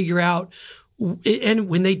trying to figure out, and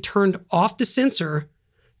when they turned off the sensor,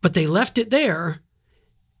 but they left it there,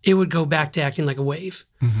 it would go back to acting like a wave.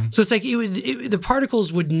 Mm-hmm. So it's like the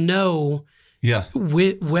particles would know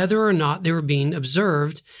whether or not they were being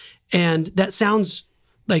observed. And that sounds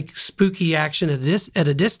like spooky action at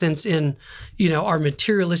a distance in, our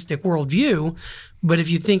materialistic worldview. But if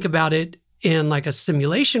you think about it in like a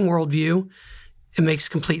simulation worldview, it makes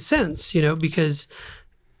complete sense, because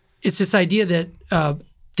it's this idea that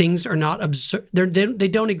things are not observed. They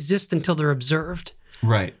don't exist until they're observed.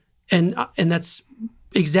 Right. And that's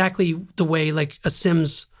exactly the way like a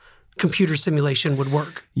Sims computer simulation would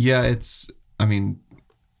work. Yeah,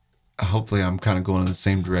 hopefully I'm kind of going in the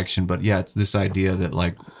same direction, but yeah, it's this idea that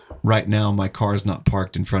like right now my car is not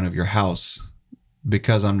parked in front of your house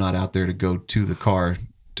because I'm not out there to go to the car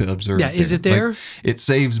to observe. Yeah, is it there? Like, it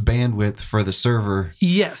saves bandwidth for the server.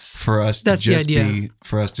 Yes, for us that's to just the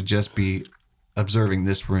idea. to just be observing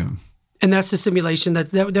this room. And that's the simulation.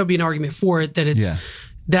 That would be an argument for it. That it's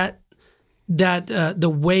that the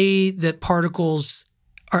way that particles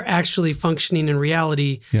are actually functioning in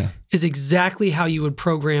reality is exactly how you would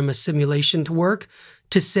program a simulation to work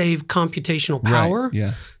to save computational power,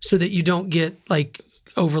 so that you don't get like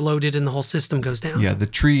overloaded and the whole system goes down. Yeah, the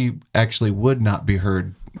tree actually would not be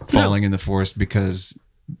heard falling in the forest because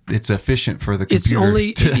it's efficient for the computer.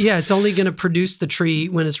 It's only going to produce the tree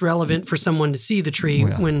when it's relevant for someone to see the tree.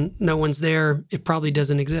 When no one's there, it probably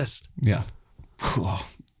doesn't exist. Yeah. Cool.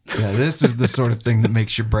 Yeah, this is the sort of thing that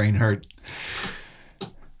makes your brain hurt.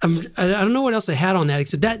 I don't know what else I had on that,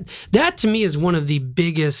 except that to me is one of the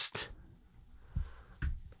biggest.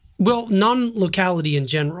 Well, non-locality in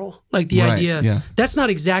general, like the idea, that's not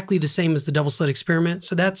exactly the same as the double slit experiment.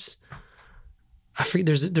 So that's, I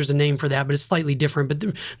forget, there's a name for that, but it's slightly different. But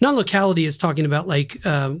the non-locality is talking about like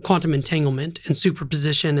quantum entanglement and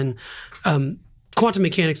superposition and quantum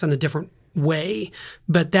mechanics on a different way.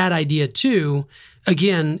 But that idea too,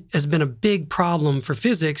 again, has been a big problem for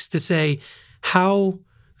physics to say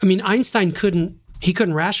Einstein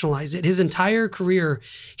couldn't rationalize it. His entire career,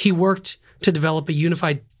 he worked to develop a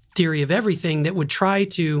unified theory of everything that would try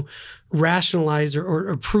to rationalize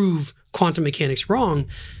or prove quantum mechanics wrong.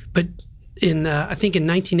 But I think in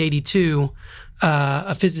 1982,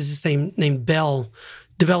 a physicist named Bell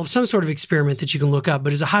developed some sort of experiment that you can look up,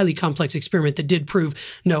 but it's a highly complex experiment that did prove,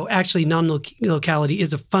 no, actually non-locality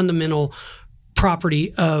is a fundamental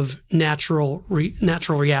property of natural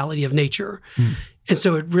reality of nature. And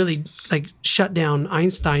so it really like shut down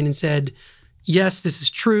Einstein and said, yes, this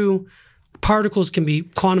is true. Particles can be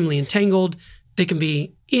quantumly entangled. They can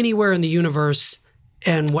be anywhere in the universe,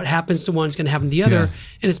 and what happens to one is going to happen to the other.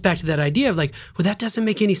 And it's back to that idea of like, well, that doesn't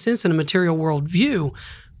make any sense in a material world view.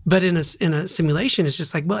 But in a simulation, it's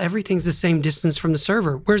just like, well, everything's the same distance from the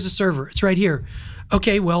server. Where's the server? It's right here.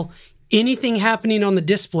 Okay, well, anything happening on the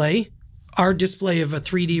display, our display of a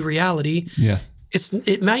 3D reality,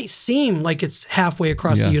 it might seem like it's halfway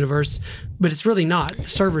across the universe, but it's really not. The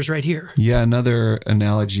server's right here. Yeah, another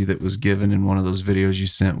analogy that was given in one of those videos you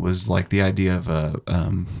sent was like the idea of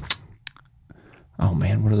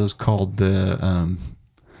what are those called?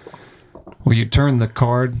 Well, you turn the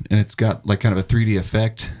card and it's got like kind of a 3D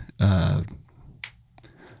effect. I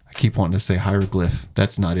keep wanting to say hieroglyph.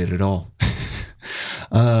 That's not it at all.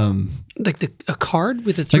 Like a card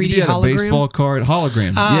with a 3D like hologram? A baseball card.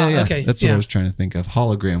 Hologram. Okay. That's what I was trying to think of.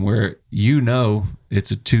 Hologram, where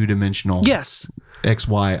it's a two-dimensional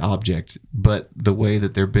XY object, but the way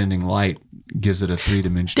that they're bending light gives it a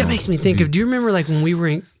three-dimensional. That makes me think of, do you remember like when we were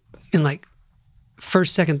in like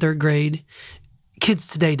first, second, third grade? Kids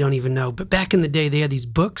today don't even know, but back in the day, they had these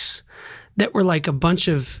books that were like a bunch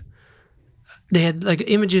of they had like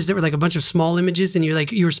images that were like a bunch of small images, and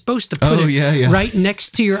you were supposed to put right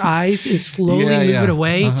next to your eyes and slowly move it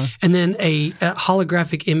away, and then a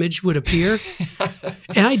holographic image would appear.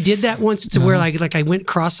 And I did that once to where like I went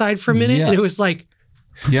cross-eyed for a minute, and it was like,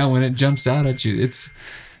 when it jumps out at you,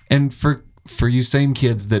 and for you same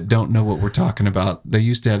kids that don't know what we're talking about, they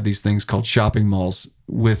used to have these things called shopping malls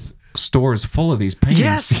with stores full of these paintings.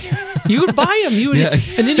 Yes, you would buy them.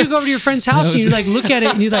 And then you go over to your friend's house and you like look at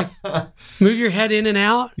it and you like move your head in and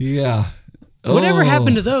out. Yeah. Whatever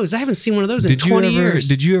happened to those? I haven't seen one of those in 20 years.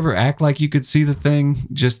 Did you ever act like you could see the thing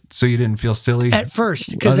just so you didn't feel silly? At first,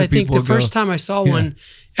 because I think the first time I saw one,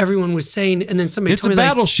 everyone was saying, and then somebody told me, it's a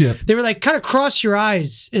battleship. They were like, kind of cross your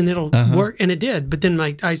eyes and it'll work. And it did. But then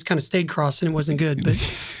my eyes kind of stayed crossed and it wasn't good.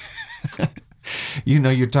 But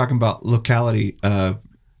you're talking about locality,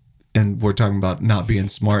 and we're talking about not being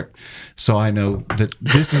smart. So I know that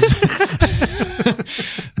this is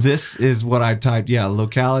this is what I typed. Yeah,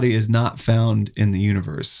 locality is not found in the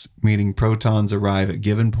universe, meaning protons arrive at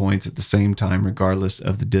given points at the same time, regardless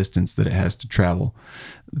of the distance that it has to travel.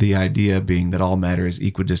 The idea being that all matter is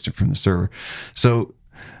equidistant from the server. So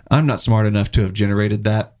I'm not smart enough to have generated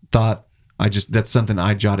that thought. That's something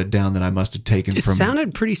I jotted down that I must have taken from. It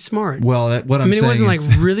sounded pretty smart. Well, I'm saying it wasn't like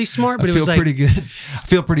really smart, but it was like pretty good. I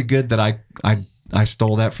feel pretty good that I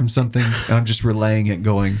stole that from something, and I'm just relaying it,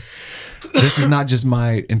 going, this is not just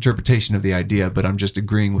my interpretation of the idea, but I'm just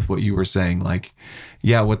agreeing with what you were saying. Like,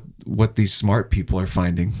 yeah, what these smart people are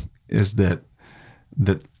finding is that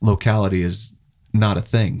locality is not a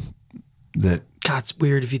thing. That God's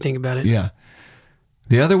weird if you think about it. Yeah.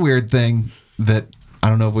 The other weird thing that I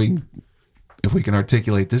don't know if we can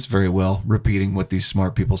articulate this very well, repeating what these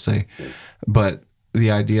smart people say, but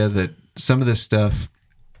the idea that some of this stuff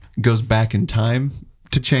goes back in time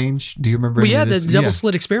to change. Do you remember? Well, the double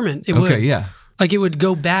slit experiment. It would. Yeah. Like it would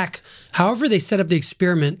go back. However they set up the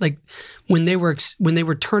experiment, like when they were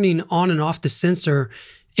turning on and off the sensor,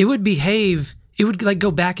 it would behave. It would like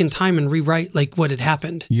go back in time and rewrite like what had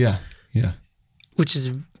happened. Yeah. Yeah. Which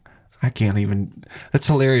is. I can't even. That's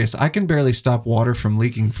hilarious. I can barely stop water from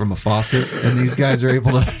leaking from a faucet, and these guys are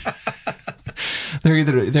able to.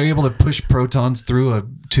 They're able to push protons through a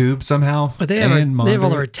tube somehow. But they have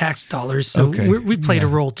all our tax dollars, so we played a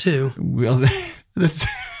role too. Well, that's.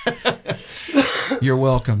 You're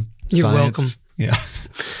welcome. You're Science. welcome.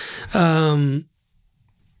 Yeah.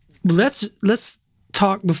 Let's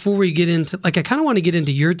talk before we get into, like, I kind of want to get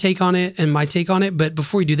into your take on it and my take on it, but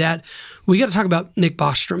before we do that, we got to talk about Nick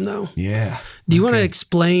Bostrom, though. Yeah. Do you want to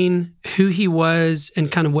explain who he was and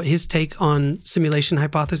kind of what his take on simulation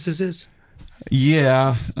hypothesis is?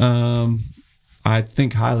 Yeah. I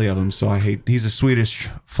think highly of him, so he's a Swedish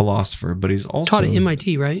philosopher, but he's also taught at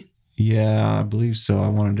MIT, right? Yeah, I believe so. I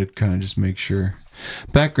wanted to kind of just make sure.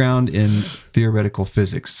 Background in theoretical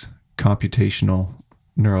physics, computational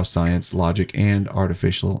neuroscience, logic, and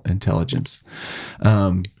artificial intelligence.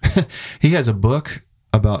 He has a book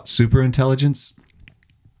about superintelligence.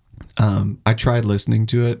 I tried listening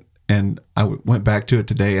to it, and I went back to it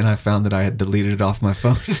today, and I found that I had deleted it off my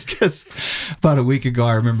phone because about a week ago,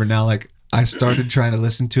 I remember now, like, I started trying to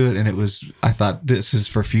listen to it, and I thought, this is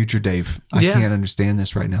for future Dave. I can't understand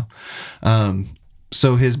this right now.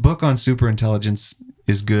 So his book on superintelligence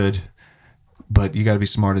is good, but you got to be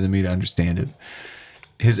smarter than me to understand it.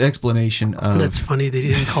 His explanation of... That's funny. They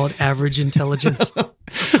didn't call it average intelligence.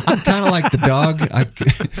 I'm kind of like the dog.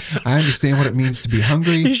 I understand what it means to be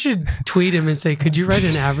hungry. You should tweet him and say, could you write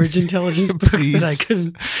an average intelligence book that I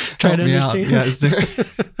could try to understand? Yeah, is there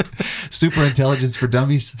super intelligence for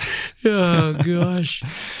dummies? Oh, gosh.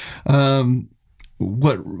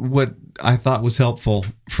 What I thought was helpful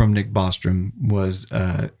from Nick Bostrom was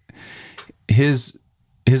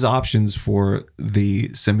his options for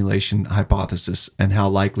the simulation hypothesis and how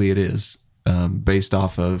likely it is based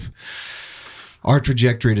off of our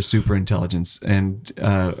trajectory to superintelligence. And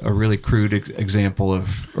a really crude example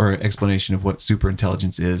or explanation of what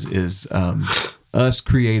superintelligence is us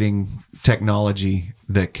creating technology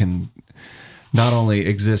that can not only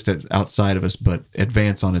exist outside of us, but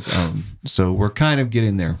advance on its own. So we're kind of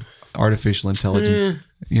getting there. Artificial intelligence,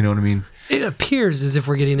 you know what I mean? It appears as if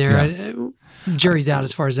we're getting there. Yeah. Jury's out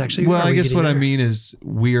as far as actually. Well, I guess what I mean is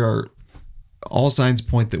all signs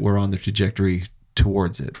point that we're on the trajectory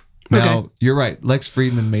towards it. Now, You're right. Lex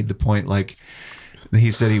Friedman made the point, like,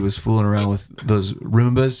 he said he was fooling around with those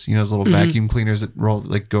Roombas, those little vacuum cleaners that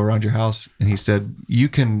go around your house. And he said, you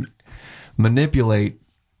can manipulate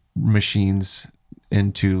machines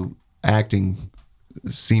into acting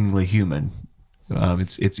seemingly human.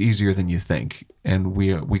 It's easier than you think. And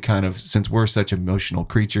we kind of, since we're such emotional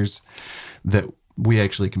creatures, that we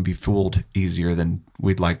actually can be fooled easier than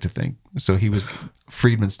we'd like to think. So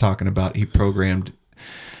Friedman's talking about, he programmed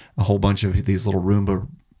a whole bunch of these little Roomba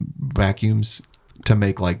vacuums to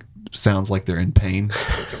make like sounds like they're in pain.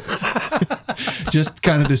 Just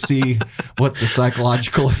kind of to see what the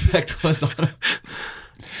psychological effect was on him.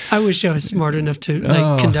 I wish I was smart enough to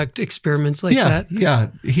conduct experiments like that. Yeah.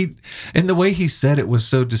 And the way he said it was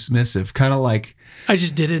so dismissive, kind of like, I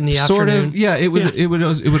just did it in the sort afternoon. of, yeah. It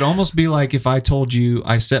would almost be like if I told you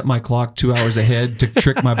I set my clock 2 hours ahead to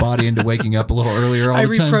trick my body into waking up a little earlier all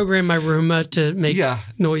the time. I reprogrammed my Roomba to make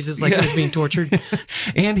noises like it was being tortured.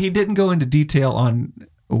 And he didn't go into detail on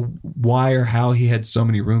why or how he had so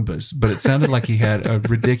many Roombas, but it sounded like he had a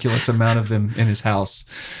ridiculous amount of them in his house,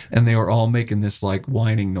 and they were all making this like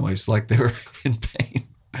whining noise, like they were in pain.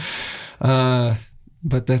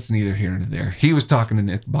 But that's neither here nor there. He was talking to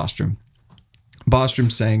Nick Bostrom. Bostrom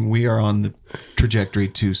saying we are on the trajectory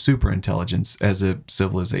to superintelligence as a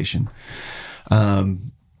civilization.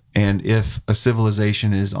 And if a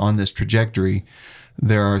civilization is on this trajectory,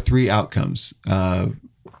 there are 3 outcomes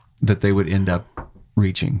that they would end up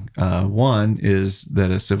reaching. One is that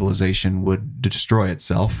a civilization would destroy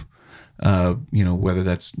itself, whether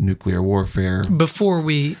that's nuclear warfare. Before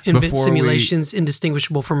we invent simulations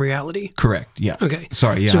indistinguishable from reality. Correct, yeah. Okay.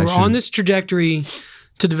 Sorry, yeah. So we're on this trajectory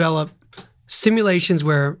to develop simulations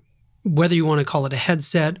where, whether you want to call it a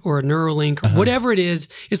headset or a Neuralink, or whatever it is,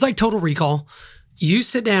 it's like Total Recall. You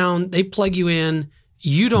sit down, they plug you in,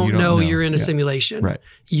 you don't know you're in a simulation. Right.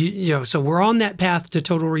 So we're on that path to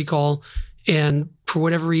Total Recall, and for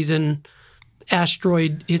whatever reason,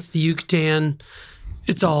 asteroid hits the Yucatan.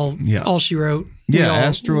 It's all she wrote.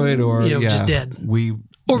 Asteroid or just dead. We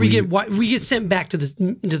get sent back to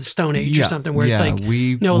the Stone Age or something where it's like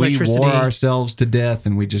no electricity. We war ourselves to death,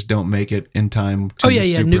 and we just don't make it in time.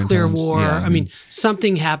 To nuclear war. Yeah, I mean,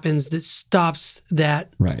 something happens that stops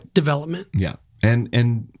that development. Yeah,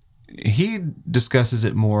 and he discusses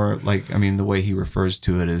it more like, the way he refers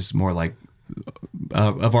to it is more like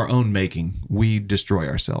of our own making. We destroy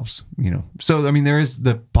ourselves, So, there is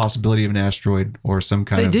the possibility of an asteroid or some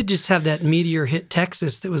kind of... They did just have that meteor hit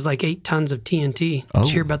Texas that was like 8 tons of TNT. Did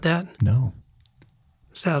you hear about that? No.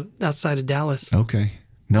 It's outside of Dallas. Okay.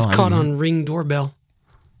 No, it's caught on Ring doorbell.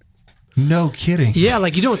 No kidding. Yeah,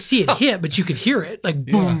 like you don't see it hit, but you can hear it. Like,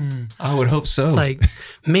 boom. I would hope so. It's like,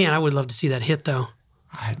 man, I would love to see that hit, though.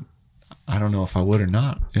 I don't know if I would or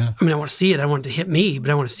not. Yeah. I want to see it. I want it to hit me, but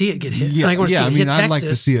I want to see it get hit. Yeah. I want to see it hit Texas. I'd like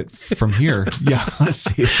to see it from here. Yeah. I want to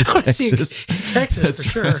see it. I want to see it hit Texas for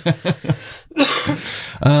sure.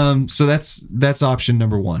 So that's option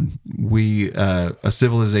number 1. A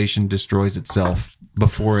civilization destroys itself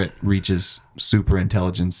before it reaches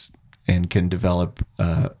superintelligence and can develop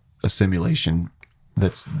a simulation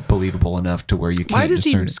that's believable enough to where you can't. Why does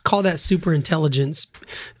he discern it. call that super intelligence?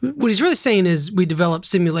 What he's really saying is we develop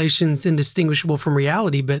simulations indistinguishable from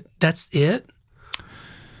reality, but that's it.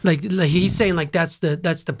 Like he's saying, like that's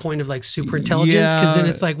the point of like super intelligence, because then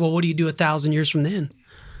it's like, well, what do you do 1,000 years from then?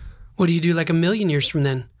 What do you do like 1,000,000 years from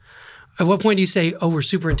then? At what point do you say, oh, we're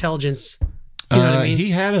super intelligence? You know what I mean?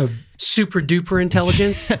 He had a super duper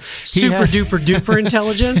intelligence, duper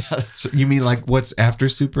intelligence. You mean like what's after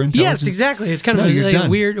super intelligence? Yes, exactly. It's kind of a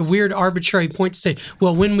weird arbitrary point to say,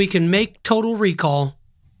 well, when we can make Total Recall,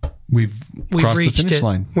 we've reached the finish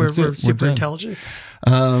line. We're super intelligence.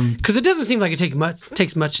 Because it doesn't seem like it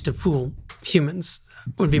takes much to fool humans.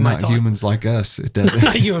 Would be my thought. Not humans like us. It doesn't.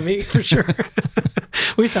 Not you and me, for sure.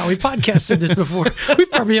 We thought we podcasted this before. We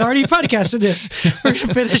probably already podcasted this. We're going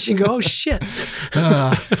to finish and go, oh, shit.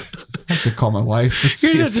 I have to call my wife.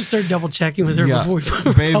 You're going to have to start double checking with her before we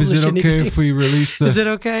publish Babe, is it okay anything? if we release the... Is it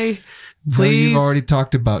okay? Please? No, you've already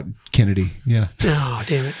talked about Kennedy. Yeah. Oh,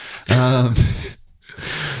 damn it.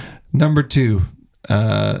 Number 2.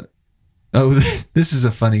 This is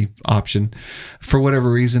a funny option. For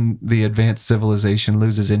whatever reason, the advanced civilization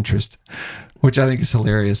loses interest, which I think is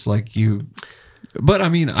hilarious. But I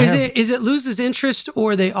mean, is it loses interest,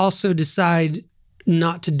 or they also decide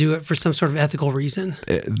not to do it for some sort of ethical reason?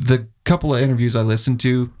 The couple of interviews I listened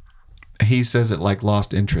to, he says it like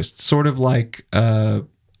lost interest, sort of like I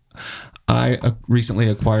recently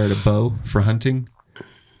acquired a bow for hunting.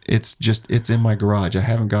 It's in my garage. I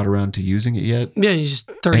haven't got around to using it yet. Yeah, you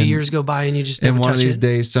just 30 years go by and you just never touch it. And one of these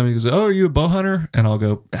days, somebody goes, "Oh, are you a bow hunter?" And I'll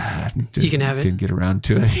go, "You can have it." Didn't get around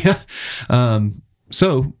to it. Yeah.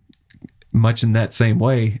 So much in that same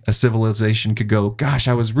way, a civilization could go, "Gosh,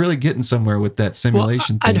 I was really getting somewhere with that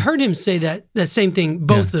simulation." I'd heard him say that same thing,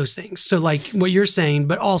 both those things. So like what you're saying,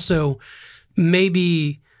 but also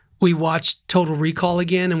maybe we watched Total Recall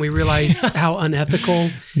again and we realized how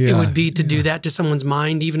unethical it would be to do that to someone's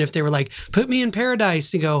mind, even if they were like, put me in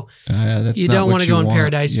paradise. You go, you don't want to go in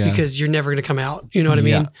paradise because you're never going to come out. You know what I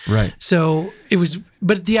mean? Right. So it was,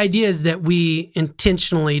 but the idea is that we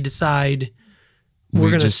intentionally decide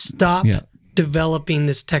we're going to stop developing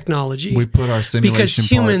this technology. We put our simulation because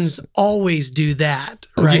humans always do that,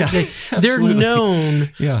 right? They're known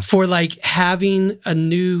for like having a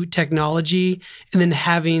new technology and then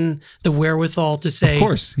having the wherewithal to say, of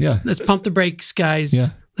course, let's pump the brakes,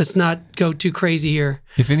 guys. Let's not go too crazy here.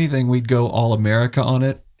 If anything, we'd go all America on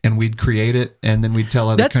it and we'd create it and then we'd tell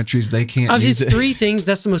other countries they can't use it. Of his three things,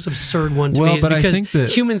 that's the most absurd one to me, is because I think that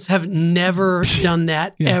humans have never done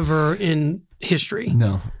that ever in history.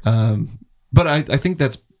 No. But I think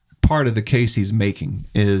that's part of the case he's making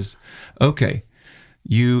is, okay,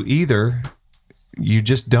 you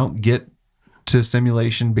just don't get to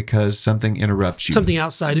simulation because something interrupts you. Something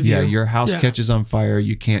outside of you. Yeah, your house catches on fire.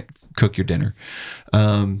 You can't cook your dinner.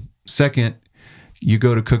 Second, you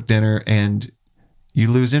go to cook dinner and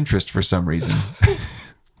you lose interest for some reason.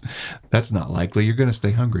 That's not likely. You're going to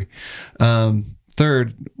stay hungry.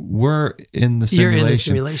 Third, we're in the simulation. You're in the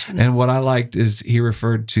simulation. And what I liked is he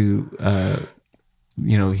referred to,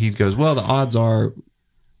 he goes, well, the odds are,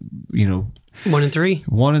 1 in 3.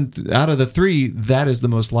 Out of the 3, that is the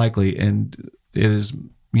most likely. And it is,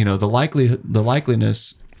 the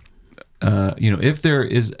likeliness, if there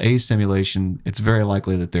is a simulation, it's very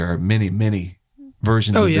likely that there are many, many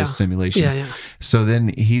versions of this simulation. Yeah. So then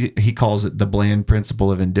he calls it the bland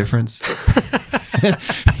principle of indifference.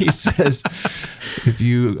 He says,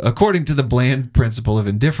 according to the bland principle of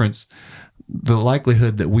indifference, the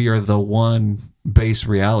likelihood that we are the one base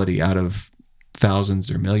reality out of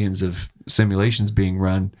thousands or millions of simulations being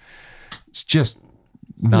run, it's just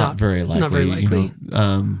not very likely. Not very likely.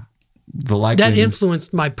 The likeliness that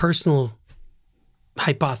influenced my personal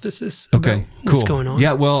hypothesis about what's going on.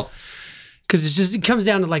 Yeah, well, because it comes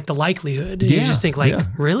down to like the likelihood, and you just think like,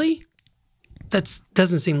 really, that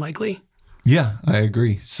doesn't seem likely. Yeah, I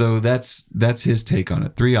agree. So that's his take on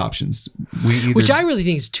it. 3 options. Which I really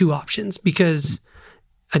think is 2 options, because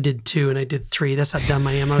I did 2 and I did 3. That's how dumb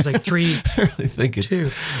I am. I was like 3. I really think it's 2.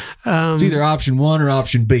 It's either option 1 or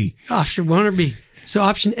option B. Option 1 or B. So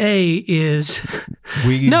option A is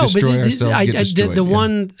we destroy ourselves. Get destroyed, the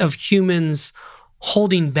one of humans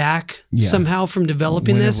holding back somehow from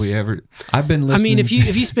developing this. Have we ever? I've been listening. I mean, if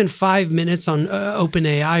you spend 5 minutes on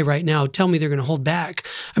OpenAI right now, tell me they're going to hold back.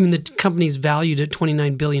 I mean, the company's valued at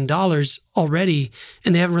 $29 billion already,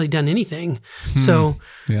 and they haven't really done anything. So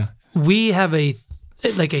we have a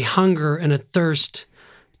hunger and a thirst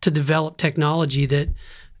to develop technology that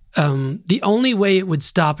the only way it would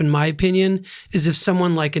stop, in my opinion, is if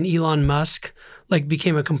someone like an Elon Musk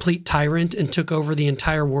became a complete tyrant and took over the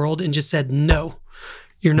entire world and just said, no,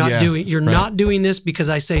 you're not not doing this because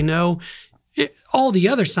I say no. All the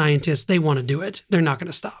other scientists, they want to do it. They're not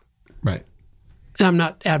going to stop. Right. And I'm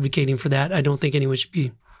not advocating for that. I don't think anyone should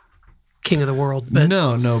be king of the world. But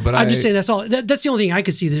no, but I'm just saying that's all. That's the only thing I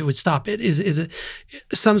could see that would stop it is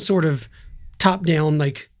some sort of top down,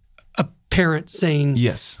 like a parent saying,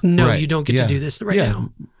 yes, no, you don't get to do this right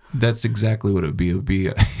now. That's exactly what it would be. It would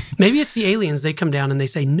be maybe it's the aliens. They come down and they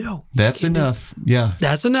say, no. That's enough. Yeah.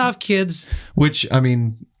 That's enough, kids. Which, I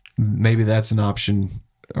mean, maybe that's an option,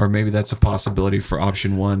 or maybe that's a possibility for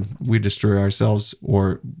option 1. We destroy ourselves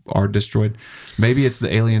or are destroyed. Maybe it's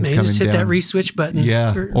the aliens coming just hit down. That re-switch button.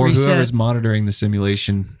 Yeah. Or reset. Whoever's monitoring the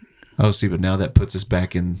simulation. Oh, see, but now that puts us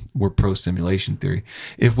back in, we're pro-simulation theory.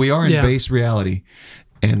 If we are in base reality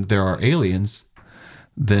and there are aliens,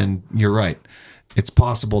 then you're right. It's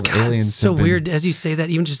possible that aliens. It's so weird as you say that.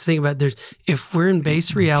 Even just think about if we're in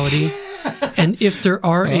base reality, and if there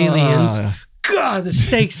are aliens, God, the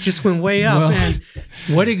stakes just went way up. Man,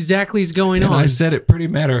 what exactly is going on? I said it pretty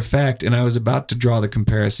matter of fact, and I was about to draw the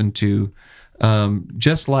comparison to,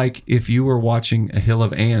 just like if you were watching a hill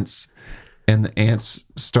of ants, and the ants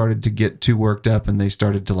started to get too worked up, and they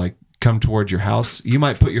started to come towards your house, you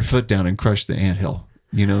might put your foot down and crush the anthill.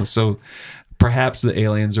 So. Perhaps the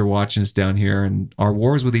aliens are watching us down here, and our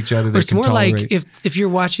wars with each other. It's more tolerate. Like if you're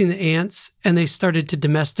watching the ants and they started to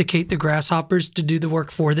domesticate the grasshoppers to do the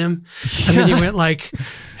work for them, and then you went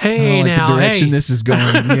 "Hey, now, the direction this is going,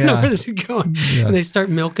 I don't know where this is going," and they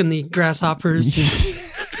start milking the grasshoppers.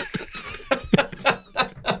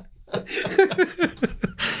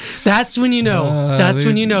 That's when you know. That's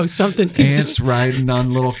when you know something. Ants riding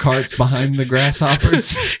on little carts behind the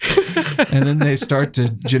grasshoppers. And then they start to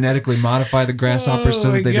genetically modify the grasshoppers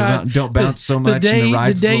so that they don't bounce so much and the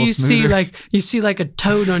ride's a little smoother. You see like a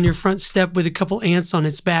toad on your front step with a couple ants on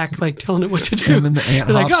its back, like telling it what to do. And then the ant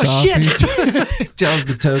You're hops like, oh, off shit. and tells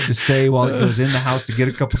the toad to stay while it goes in the house to get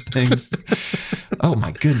a couple things. Oh,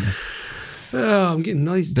 my goodness. Oh, I'm getting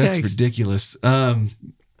all these That's texts. ridiculous.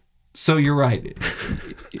 So you're right.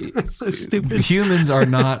 That's so stupid. Humans are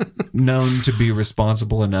not known to be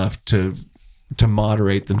responsible enough to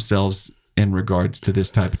moderate themselves in regards to this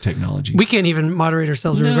type of technology. We can't even moderate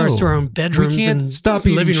ourselves in regards to our own bedrooms. We can't and stop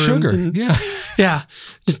eating living rooms. sugar. And, yeah.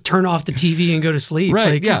 Just turn off the TV and go to sleep.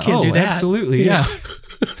 Right. Like, yeah. you can't do that. Absolutely. Yeah.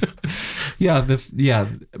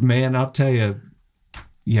 Man, I'll tell you.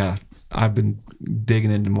 Yeah, I've been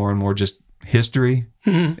digging into more and more just history,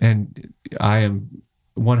 and I am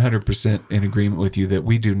 100% in agreement with you that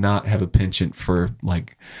we do not have a penchant for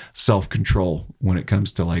like self-control when it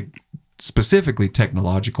comes to like specifically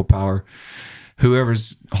technological power.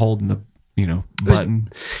 Whoever's holding the button,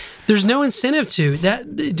 there's no incentive to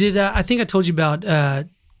that. Did I think I told you about? I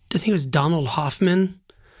think it was Donald Hoffman.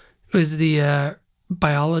 It was the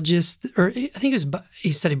biologist, or I think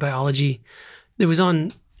he studied biology. He was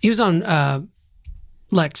on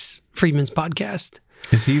Lex Friedman's podcast.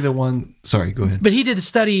 Is he the one? Sorry, go ahead. But he did the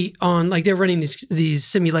study on, like, they're running these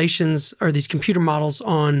simulations or these computer models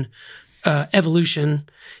on evolution,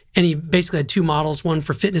 and he basically had two models, one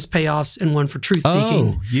for fitness payoffs and one for truth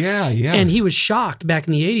seeking. Oh, yeah. And he was shocked back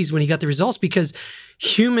in the 80s when he got the results, because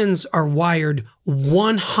humans are wired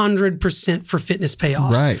 100% for fitness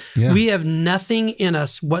payoffs. Right. Yeah. We have nothing in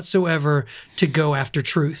us whatsoever to go after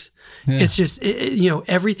truth. Yeah. It's just,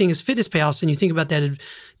 everything is fitness payoffs. And you think about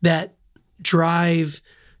that drive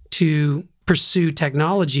to pursue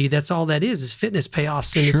technology, that's all that is fitness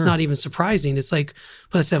payoffs. And It's not even surprising. It's like,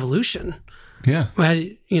 well, that's evolution. Yeah. Well,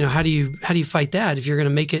 how do you fight that if you're going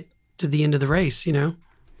to make it to the end of the race,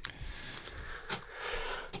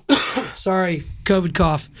 Sorry, COVID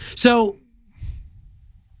cough. So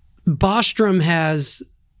Bostrom has,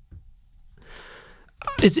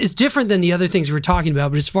 it's different than the other things we were talking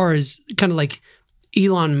about, but as far as kind of like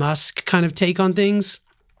Elon Musk kind of take on things,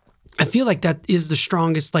 I feel like that is the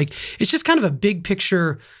strongest. Like, it's just kind of a big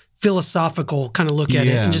picture philosophical kind of look at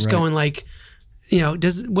it, and just going like,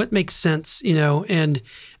 what makes sense, and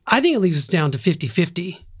I think it leaves us down to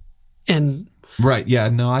 50-50. And right. Yeah.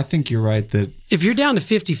 No, I think you're right that if you're down to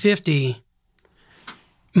 50-50,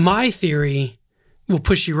 my theory will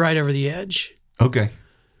push you right over the edge. Okay.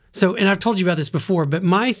 So, and I've told you about this before, but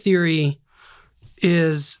my theory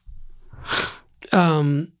is,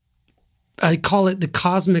 I call it the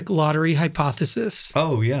cosmic lottery hypothesis.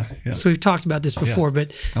 Oh, yeah. So we've talked about this before,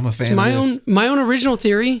 but I'm a fan it's my own original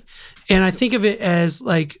theory. And I think of it as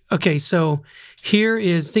like, okay, so here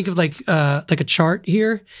is, think of like a chart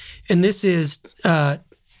here. And this is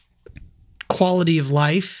quality of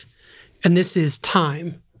life. And this is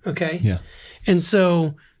time. Okay. Yeah. And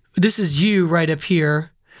so this is you right up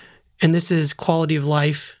here. And this is quality of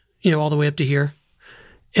life, all the way up to here.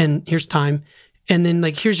 And here's time. And then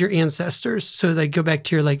like, here's your ancestors. So like, go back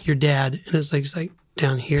to your dad, and it's like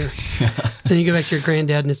down here. Then you go back to your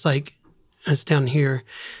granddad, and it's down here.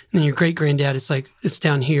 And then your great granddad, it's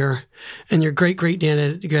down here. And your great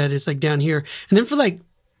granddad is like down here. And then for like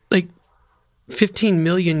 15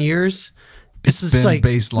 million years, it's just like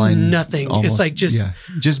baseline nothing. Almost, it's like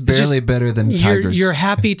just barely better than tigers. You're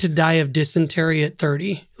happy to die of dysentery at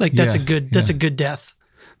 30. Like that's a good death.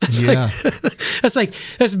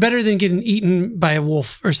 That's better than getting eaten by a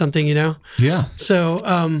wolf or something, Yeah.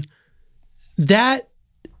 So that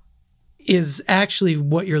is actually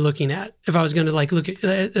what you're looking at. If I was going to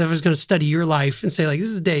if I was going to study your life and say like, this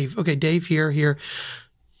is Dave. Okay, Dave here.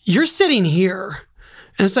 You're sitting here,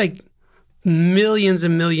 and it's like millions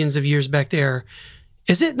and millions of years back there.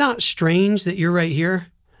 Is it not strange that you're right here?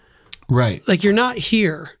 Right. Like you're not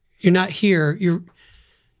here. You're not here.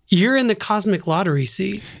 You're in the cosmic lottery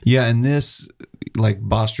seat. Yeah, and this, like,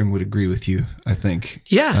 Bostrom would agree with you, I think.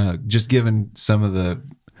 Yeah. Just given some of the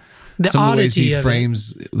oddity of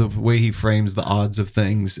the way he frames the odds of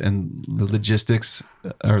things and the logistics,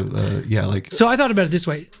 So I thought about it this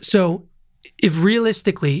way. So if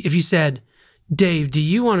you said, Dave, do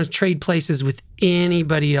you want to trade places with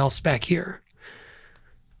anybody else back here?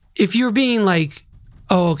 If you're being like,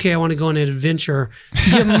 oh, okay, I want to go on an adventure,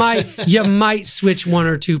 you might switch one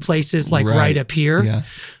or two places right up here. Yeah.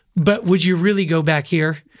 But would you really go back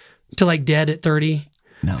here to like dead at 30,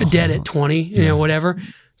 dead at 20, whatever?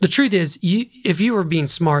 The truth is, if you were being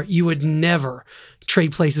smart, you would never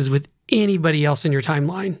trade places with anybody else in your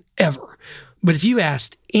timeline, ever. But if you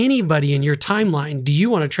asked anybody in your timeline, do you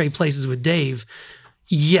want to trade places with Dave?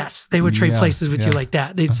 Yes, they would trade places with you like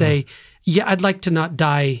that. They'd say, yeah, I'd like to not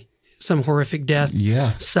die some horrific death,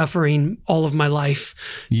 suffering all of my life,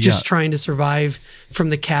 just trying to survive from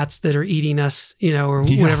the cats that are eating us, or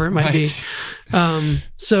whatever it might be.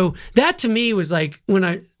 So that to me was like,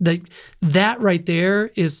 that right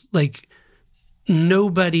there is like,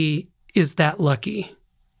 nobody is that lucky.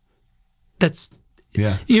 That's, you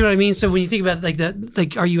know what I mean? So when you think about it like that,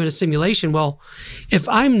 like, are you in a simulation? Well, if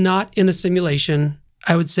I'm not in a simulation,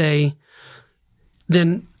 I would say,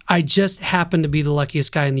 then I just happen to be the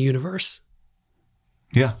luckiest guy in the universe.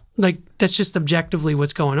 Yeah. Like, that's just objectively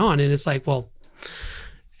what's going on. And it's like, well,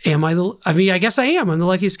 I guess I am. I'm the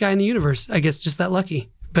luckiest guy in the universe. I guess just that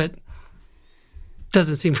lucky. But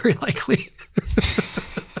doesn't seem very likely.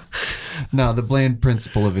 No, the bland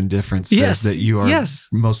principle of indifference says that you are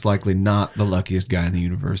most likely not the luckiest guy in the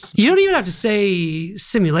universe. You don't even have to say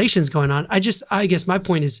simulations going on. I guess my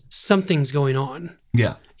point is something's going on.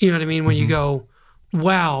 Yeah. You know what I mean? When you go,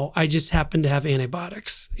 wow, I just happen to have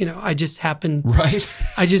antibiotics. I just happen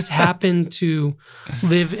to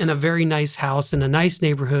live in a very nice house in a nice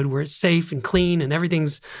neighborhood where it's safe and clean and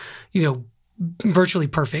everything's, virtually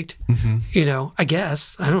perfect. I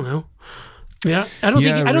guess. I don't know. Yeah, I don't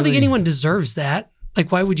think anyone deserves that.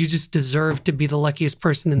 Like, why would you just deserve to be the luckiest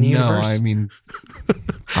person in the universe? No, I mean,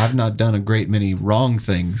 I've not done a great many wrong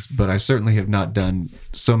things, but I certainly have not done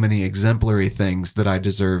so many exemplary things that I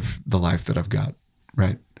deserve the life that I've got.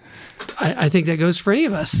 Right. I think that goes for any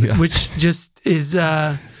of us, which just is,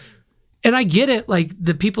 and I get it. Like,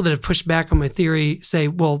 the people that have pushed back on my theory say,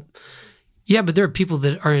 well, yeah, but there are people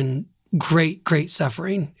that are in great, great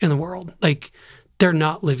suffering in the world. Like, they're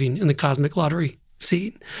not living in the cosmic lottery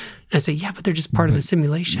seat. And I say, yeah, but they're just part of the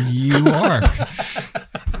simulation. You are.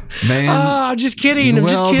 Man. Oh, just kidding. I'm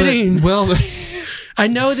just kidding. I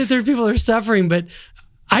know that there are people that are suffering, but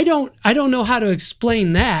I don't know how to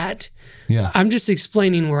explain that. Yeah. I'm just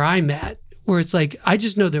explaining where I'm at, where it's like, I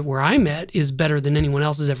just know that where I'm at is better than anyone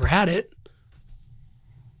else has ever had it.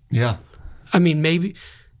 Yeah. I mean, maybe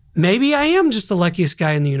I am just the luckiest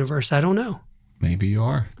guy in the universe. I don't know. Maybe you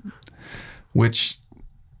are. Which,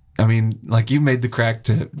 I mean, like, you made the crack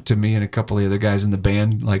to me and a couple of the other guys in the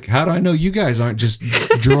band. Like, how do I know you guys aren't just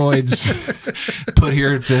droids put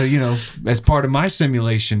here to, as part of my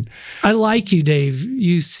simulation? I like you, Dave.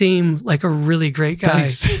 You seem like a really great guy.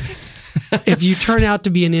 Thanks. If you turn out to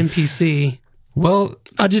be an NPC, well,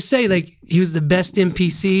 I'll just say, like, he was the best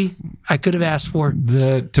NPC I could have asked for.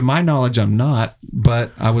 To my knowledge, I'm not,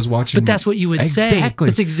 but I was watching. But that's what you would say.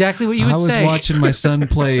 That's exactly what you would say. I was watching my son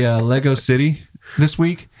play Lego City this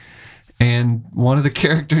week, and one of the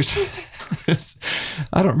characters,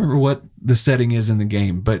 I don't remember what the setting is in the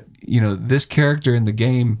game, but this character in the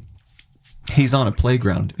game, he's on a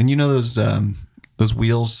playground, and those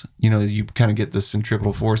wheels, you kind of get the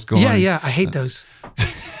centripetal force going. Yeah, I hate those.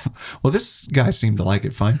 Well, this guy seemed to like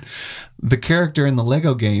it fine. The character in the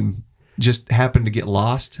Lego game just happened to get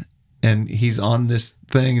lost, and he's on this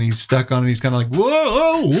thing, and he's stuck on it. He's kind of like,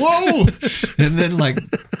 whoa. And then, like,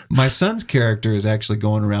 my son's character is actually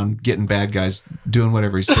going around getting bad guys, doing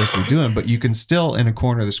whatever he's supposed to be doing. But you can still, in a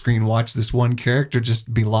corner of the screen, watch this one character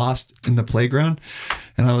just be lost in the playground.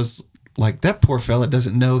 And I was like, that poor fella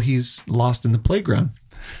doesn't know he's lost in the playground.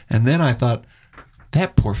 And then I thought,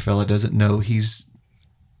 that poor fella doesn't know he's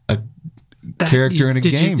a character in a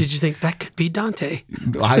game. Did you think that could be Dante?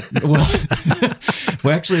 Well,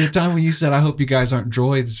 actually, at the time when you said, I hope you guys aren't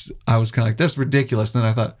droids, I was kind of like, that's ridiculous. And then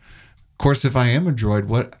I thought, of course, if I am a droid,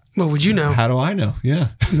 what would you know? How do I know? Yeah.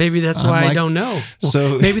 Maybe that's why I don't know.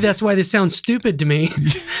 So maybe that's why this sounds stupid to me,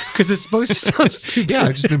 because it's supposed to sound stupid. Yeah,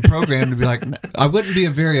 I've just been programmed to be like, I wouldn't be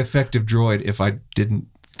a very effective droid if I didn't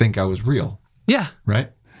think I was real. Yeah.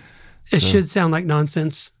 Right? It should sound like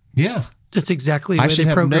nonsense. Yeah. That's exactly the way they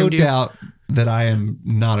I programmed you. should have no doubt that I am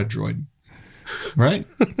not a droid. Right?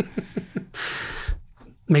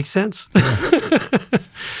 Makes sense.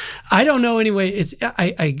 I don't know anyway. It's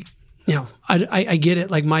I get it.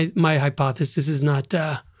 Like, my hypothesis is not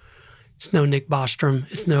it's no Nick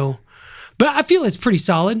Bostrom. But I feel it's pretty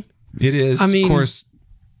solid. It is. I mean, of course,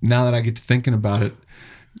 now that I get to thinking about it,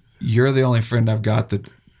 you're the only friend I've got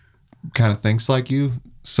that kind of thinks like you.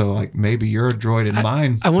 So, like, maybe you're a droid in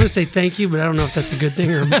mine. I want to say thank you, but I don't know if that's a good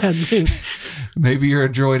thing or a bad thing. Maybe you're a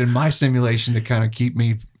droid in my simulation to kind of keep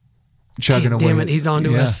me chugging away. Damn it, he's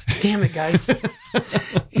onto us. Damn it, guys.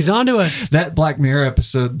 He's onto us. That Black Mirror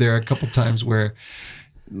episode, there are a couple times where,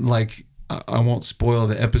 like, I won't spoil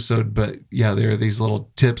the episode, but yeah, there are these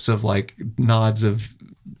little tips of, like, nods of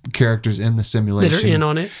characters in the simulation. That are in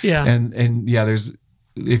on it, yeah. And yeah, there's,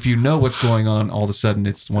 if you know what's going on, all of a sudden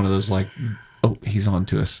it's one of those, like, oh, he's on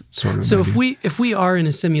to us, sort of. So maybe. if we are in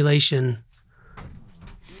a simulation,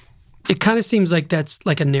 it kind of seems like that's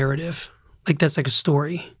like a narrative, like that's like a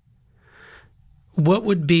story. What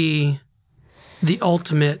would be the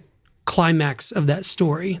ultimate climax of that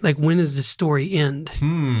story? Like, when does the story end?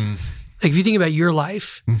 Like, if you think about your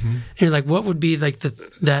life, and you're like, what would be like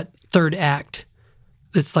that third act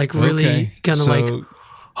that's like really kind of like,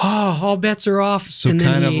 oh, all bets are off. So and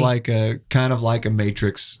kind then of like a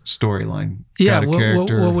Matrix storyline. Yeah, Got a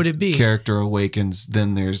character, what would it be? Character awakens.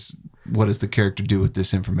 Then there's, what does the character do with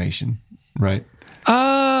this information? Right.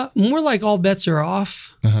 More like all bets are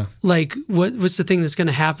off. Like, what's the thing that's going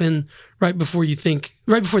to happen right before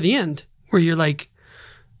the end, where you're like,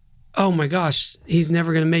 oh my gosh, he's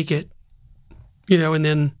never going to make it, and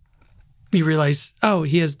then you realize, oh,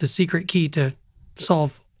 he has the secret key to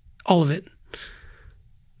solve all of it.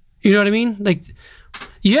 You know what I mean? Like,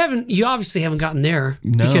 you obviously haven't gotten there.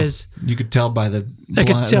 No, because you could tell by the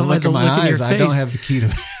look in my eyes. your I don't face. have the key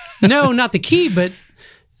to. No, not the key, but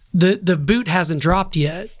the boot hasn't dropped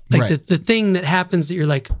yet. Like Right. the thing that happens that you're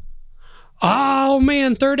like, oh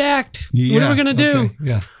man, third act. What are we gonna do? Okay,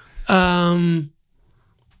 yeah.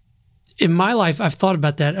 In my life, I've thought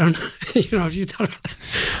about that. I don't know, if you thought about that.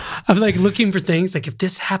 I'm like looking for things like, if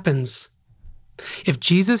this happens, if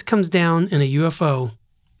Jesus comes down in a UFO,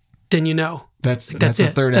 then That's it. a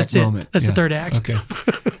third act moment. That's Yeah. the third act. Okay.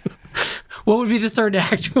 What would be the third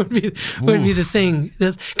act? What would be the thing?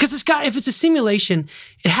 Because if it's a simulation,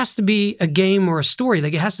 it has to be a game or a story.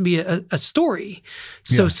 Like, it has to be a story.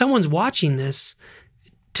 So someone's watching this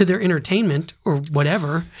to their entertainment or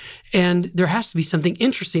whatever, and there has to be something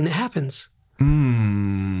interesting that happens.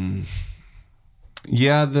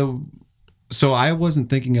 Yeah. So I wasn't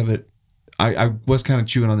thinking of it. I was kind of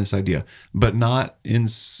chewing on this idea, but not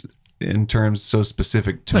in terms so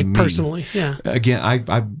specific to Like me. personally, yeah. Again,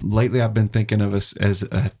 lately I've been thinking of us as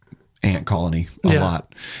a ant colony a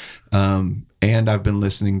lot, and I've been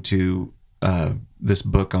listening to this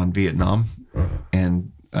book on Vietnam,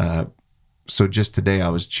 and so just today I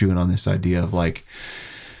was chewing on this idea of like,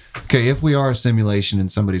 okay, if we are a simulation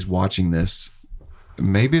and somebody's watching this,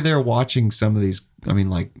 maybe they're watching some of these. I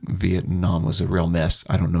mean, like, Vietnam was a real mess.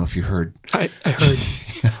 I don't know if you heard. I heard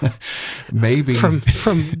Maybe from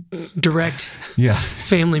direct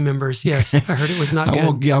family members. Yes, I heard it was not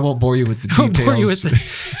good. I won't bore you with the details. I won't bore you with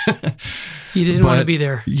you didn't want to be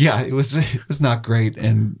there. Yeah, it was not great.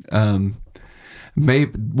 And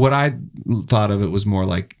maybe what I thought of it was more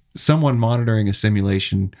like someone monitoring a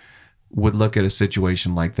simulation would look at a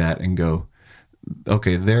situation like that and go,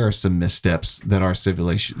 okay, there are some missteps that our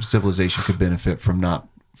civilization could benefit from not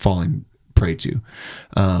falling prey to.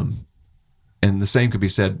 And the same could be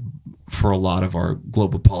said for a lot of our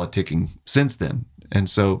global politicking since then. And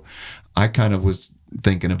so I kind of was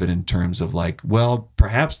thinking of it in terms of like, well,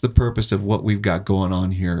 perhaps the purpose of what we've got going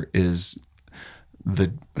on here is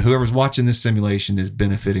whoever's watching this simulation is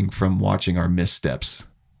benefiting from watching our missteps.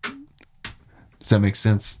 Does that make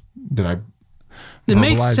sense? It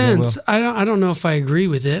makes sense. I don't know if I agree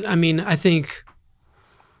with it. I mean, I think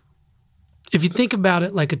if you think about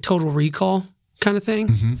it like a Total Recall kind of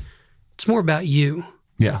thing, it's more about you.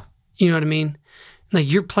 Yeah. You know what I mean?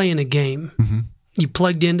 Like, you're playing a game. You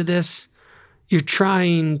plugged into this. You're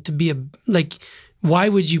trying to be why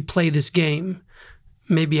would you play this game?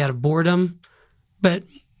 Maybe out of boredom. But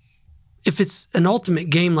if it's an ultimate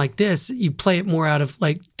game like this, you play it more out of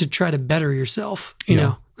like to try to better yourself, you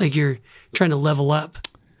know, like you're trying to level up.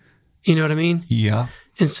 You know what I mean? Yeah.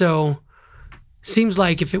 And so seems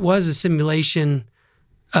like if it was a simulation,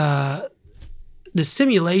 the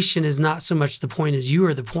simulation is not so much the point as you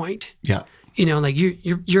are the point. Yeah. You know, like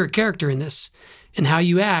you're a character in this, and how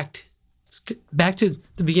you act. It's back to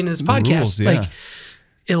the beginning of this podcast. Rules, yeah. Like,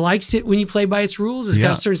 it likes it when you play by its rules. It's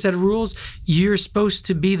got a certain set of rules. You're supposed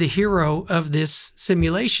to be the hero of this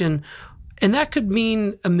simulation, and that could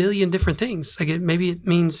mean a million different things. Like, maybe it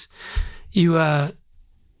means you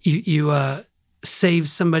save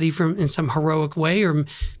somebody in some heroic way, or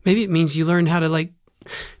maybe it means you learn how to like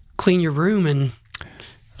clean your room and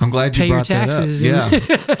I'm glad you pay your brought that up. taxes. Yeah,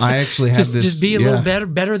 I actually have this. Just be a little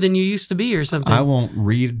better than you used to be, or something. I won't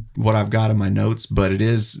read what I've got in my notes, but it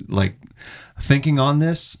is like thinking on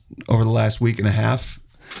this over the last week and a half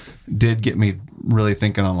did get me really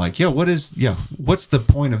thinking on like, what's the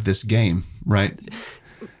point of this game, right?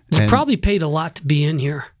 You probably paid a lot to be in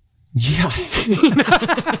here. Yeah.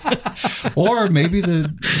 Or maybe the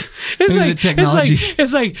technology.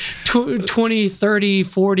 It's like 20, 30,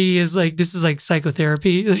 40 is like, this is like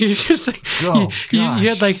psychotherapy. You're just like, you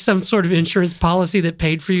had like some sort of insurance policy that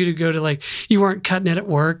paid for you to go to like, you weren't cutting it at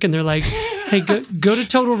work, and they're like, Hey, go to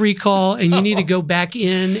Total Recall, and you need to go back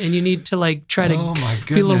in, and you need to like try to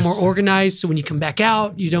be a little more organized. So when you come back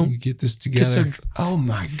out, you get this together. Oh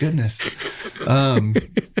my goodness.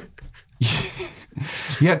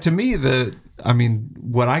 Yeah, to me,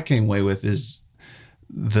 what I came away with is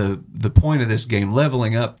the point of this game.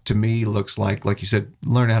 Leveling up to me looks like you said,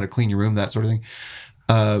 learn how to clean your room, that sort of thing.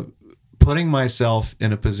 Putting myself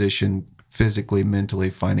in a position physically, mentally,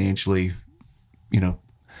 financially,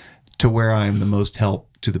 to where I am the most help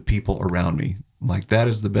to the people around me. Like that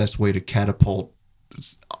is the best way to catapult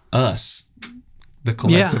us, the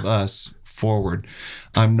collective us, forward.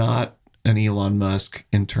 I'm not an Elon Musk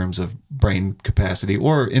in terms of brain capacity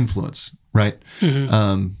or influence, right?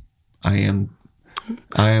 Mm-hmm. I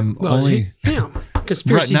am only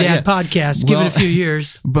Conspiracy Dad podcast. Give it a few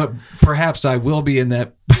years, but perhaps I will be in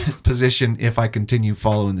that position if I continue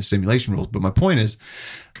following the simulation rules. But my point is,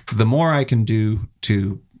 the more I can do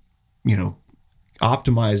to,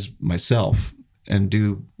 optimize myself and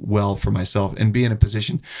do well for myself and be in a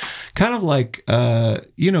position, kind of like, I've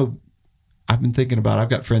been thinking about. I've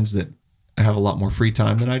got friends that have a lot more free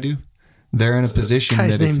time than I do. They're in a position.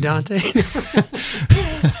 Guy's named Dante.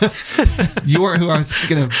 You are who I'm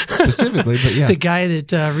thinking of specifically, but yeah. The guy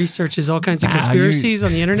that researches all kinds of conspiracies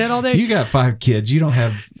on the internet all day. You got 5 kids. You don't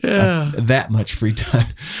have that much free time.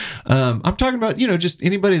 I'm talking about, just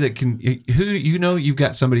anybody that can, who, you've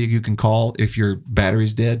got somebody you can call if your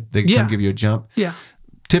battery's dead. They can come give you a jump. Yeah.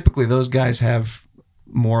 Typically, those guys have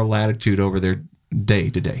more latitude over their day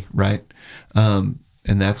to day, right?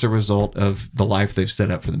 And that's a result of the life they've set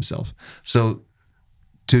up for themselves. So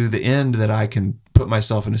to the end that I can put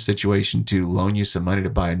myself in a situation to loan you some money to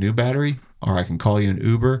buy a new battery, or I can call you an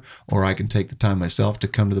Uber, or I can take the time myself to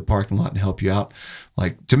come to the parking lot and help you out.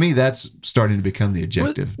 Like, to me, that's starting to become the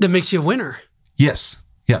objective. Well, that makes you a winner. Yes.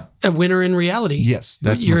 Yeah. A winner in reality. Yes.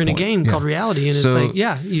 That's You're in a game called reality. And it's like,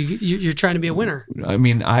 you're trying to be a winner. I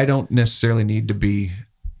mean, I don't necessarily need to be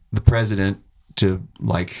the president to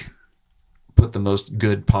put the most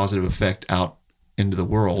good positive effect out into the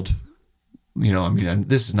world.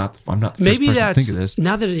 This is not. I'm not the first person to think of this.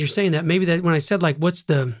 Now that you're saying that, maybe that when I said what's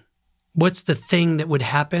the thing that would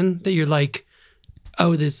happen that you're like,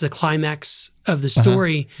 oh, this is the climax of the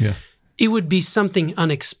story. Yeah. It would be something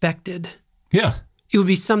unexpected. Yeah. It would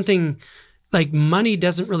be something like money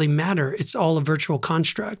doesn't really matter. It's all a virtual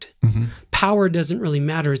construct. Mm-hmm. Power doesn't really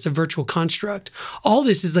matter. It's a virtual construct. All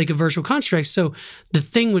this is like a virtual construct. So the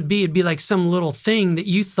thing it'd be like some little thing that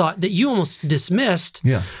you thought that you almost dismissed.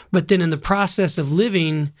 Yeah. But then in the process of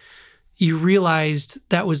living, you realized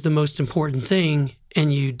that was the most important thing,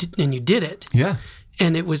 and you did it. Yeah.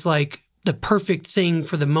 And it was like the perfect thing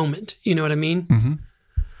for the moment. You know what I mean? Mm-hmm.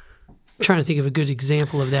 I'm trying to think of a good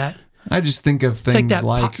example of that. I just think of things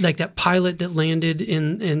like that pilot that landed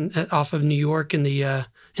in off of New York in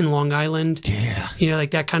Long Island. Yeah.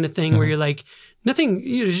 Like that kind of thing where you're like, nothing,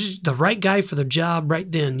 just the right guy for the job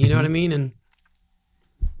right then. You know what I mean? And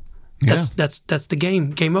that's the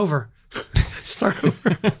game. Game over. Start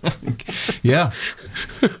over. Yeah.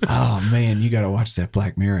 Oh man, you got to watch that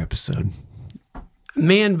Black Mirror episode.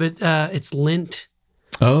 Man, but it's Lent.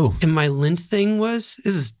 Oh. And my Lent thing this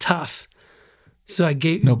is tough. So I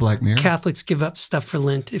gave no Black Mirror. Catholics give up stuff for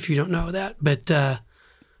Lent, if you don't know that. But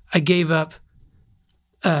I gave up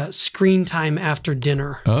screen time after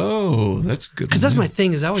dinner. Oh, that's good. Because that's my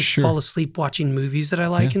thing is I always fall asleep watching movies that I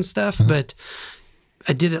like and stuff. But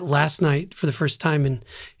I did it last night for the first time, and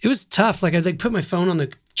it was tough. Like I put my phone on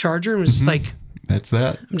the charger and was just like, that's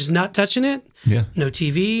that. I'm just not touching it. Yeah. No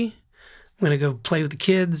TV. I'm gonna go play with the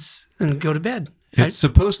kids and go to bed. It's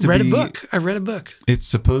supposed to read be a book. I read a book. It's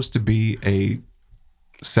supposed to be a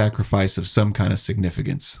sacrifice of some kind of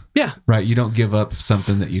significance. Yeah. Right. You don't give up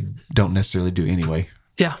something that you don't necessarily do anyway.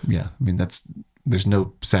 Yeah. Yeah. I mean, there's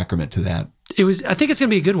no sacrament to that. I think it's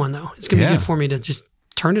going to be a good one though. It's going to be good for me to just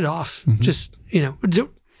turn it off. Mm-hmm. Just,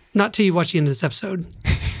 not till you watch the end of this episode,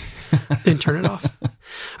 then turn it off.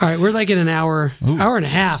 All right. We're like in an hour and a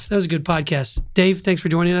half. That was a good podcast. Dave, thanks for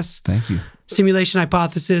joining us. Thank you. Simulation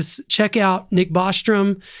Hypothesis. Check out Nick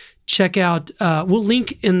Bostrom. Check out, we'll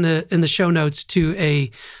link in the show notes to a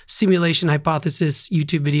Simulation Hypothesis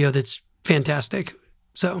YouTube video that's fantastic.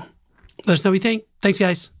 So let us know what you think. Thanks,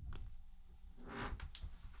 guys.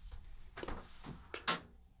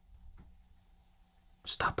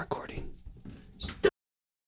 Stop recording.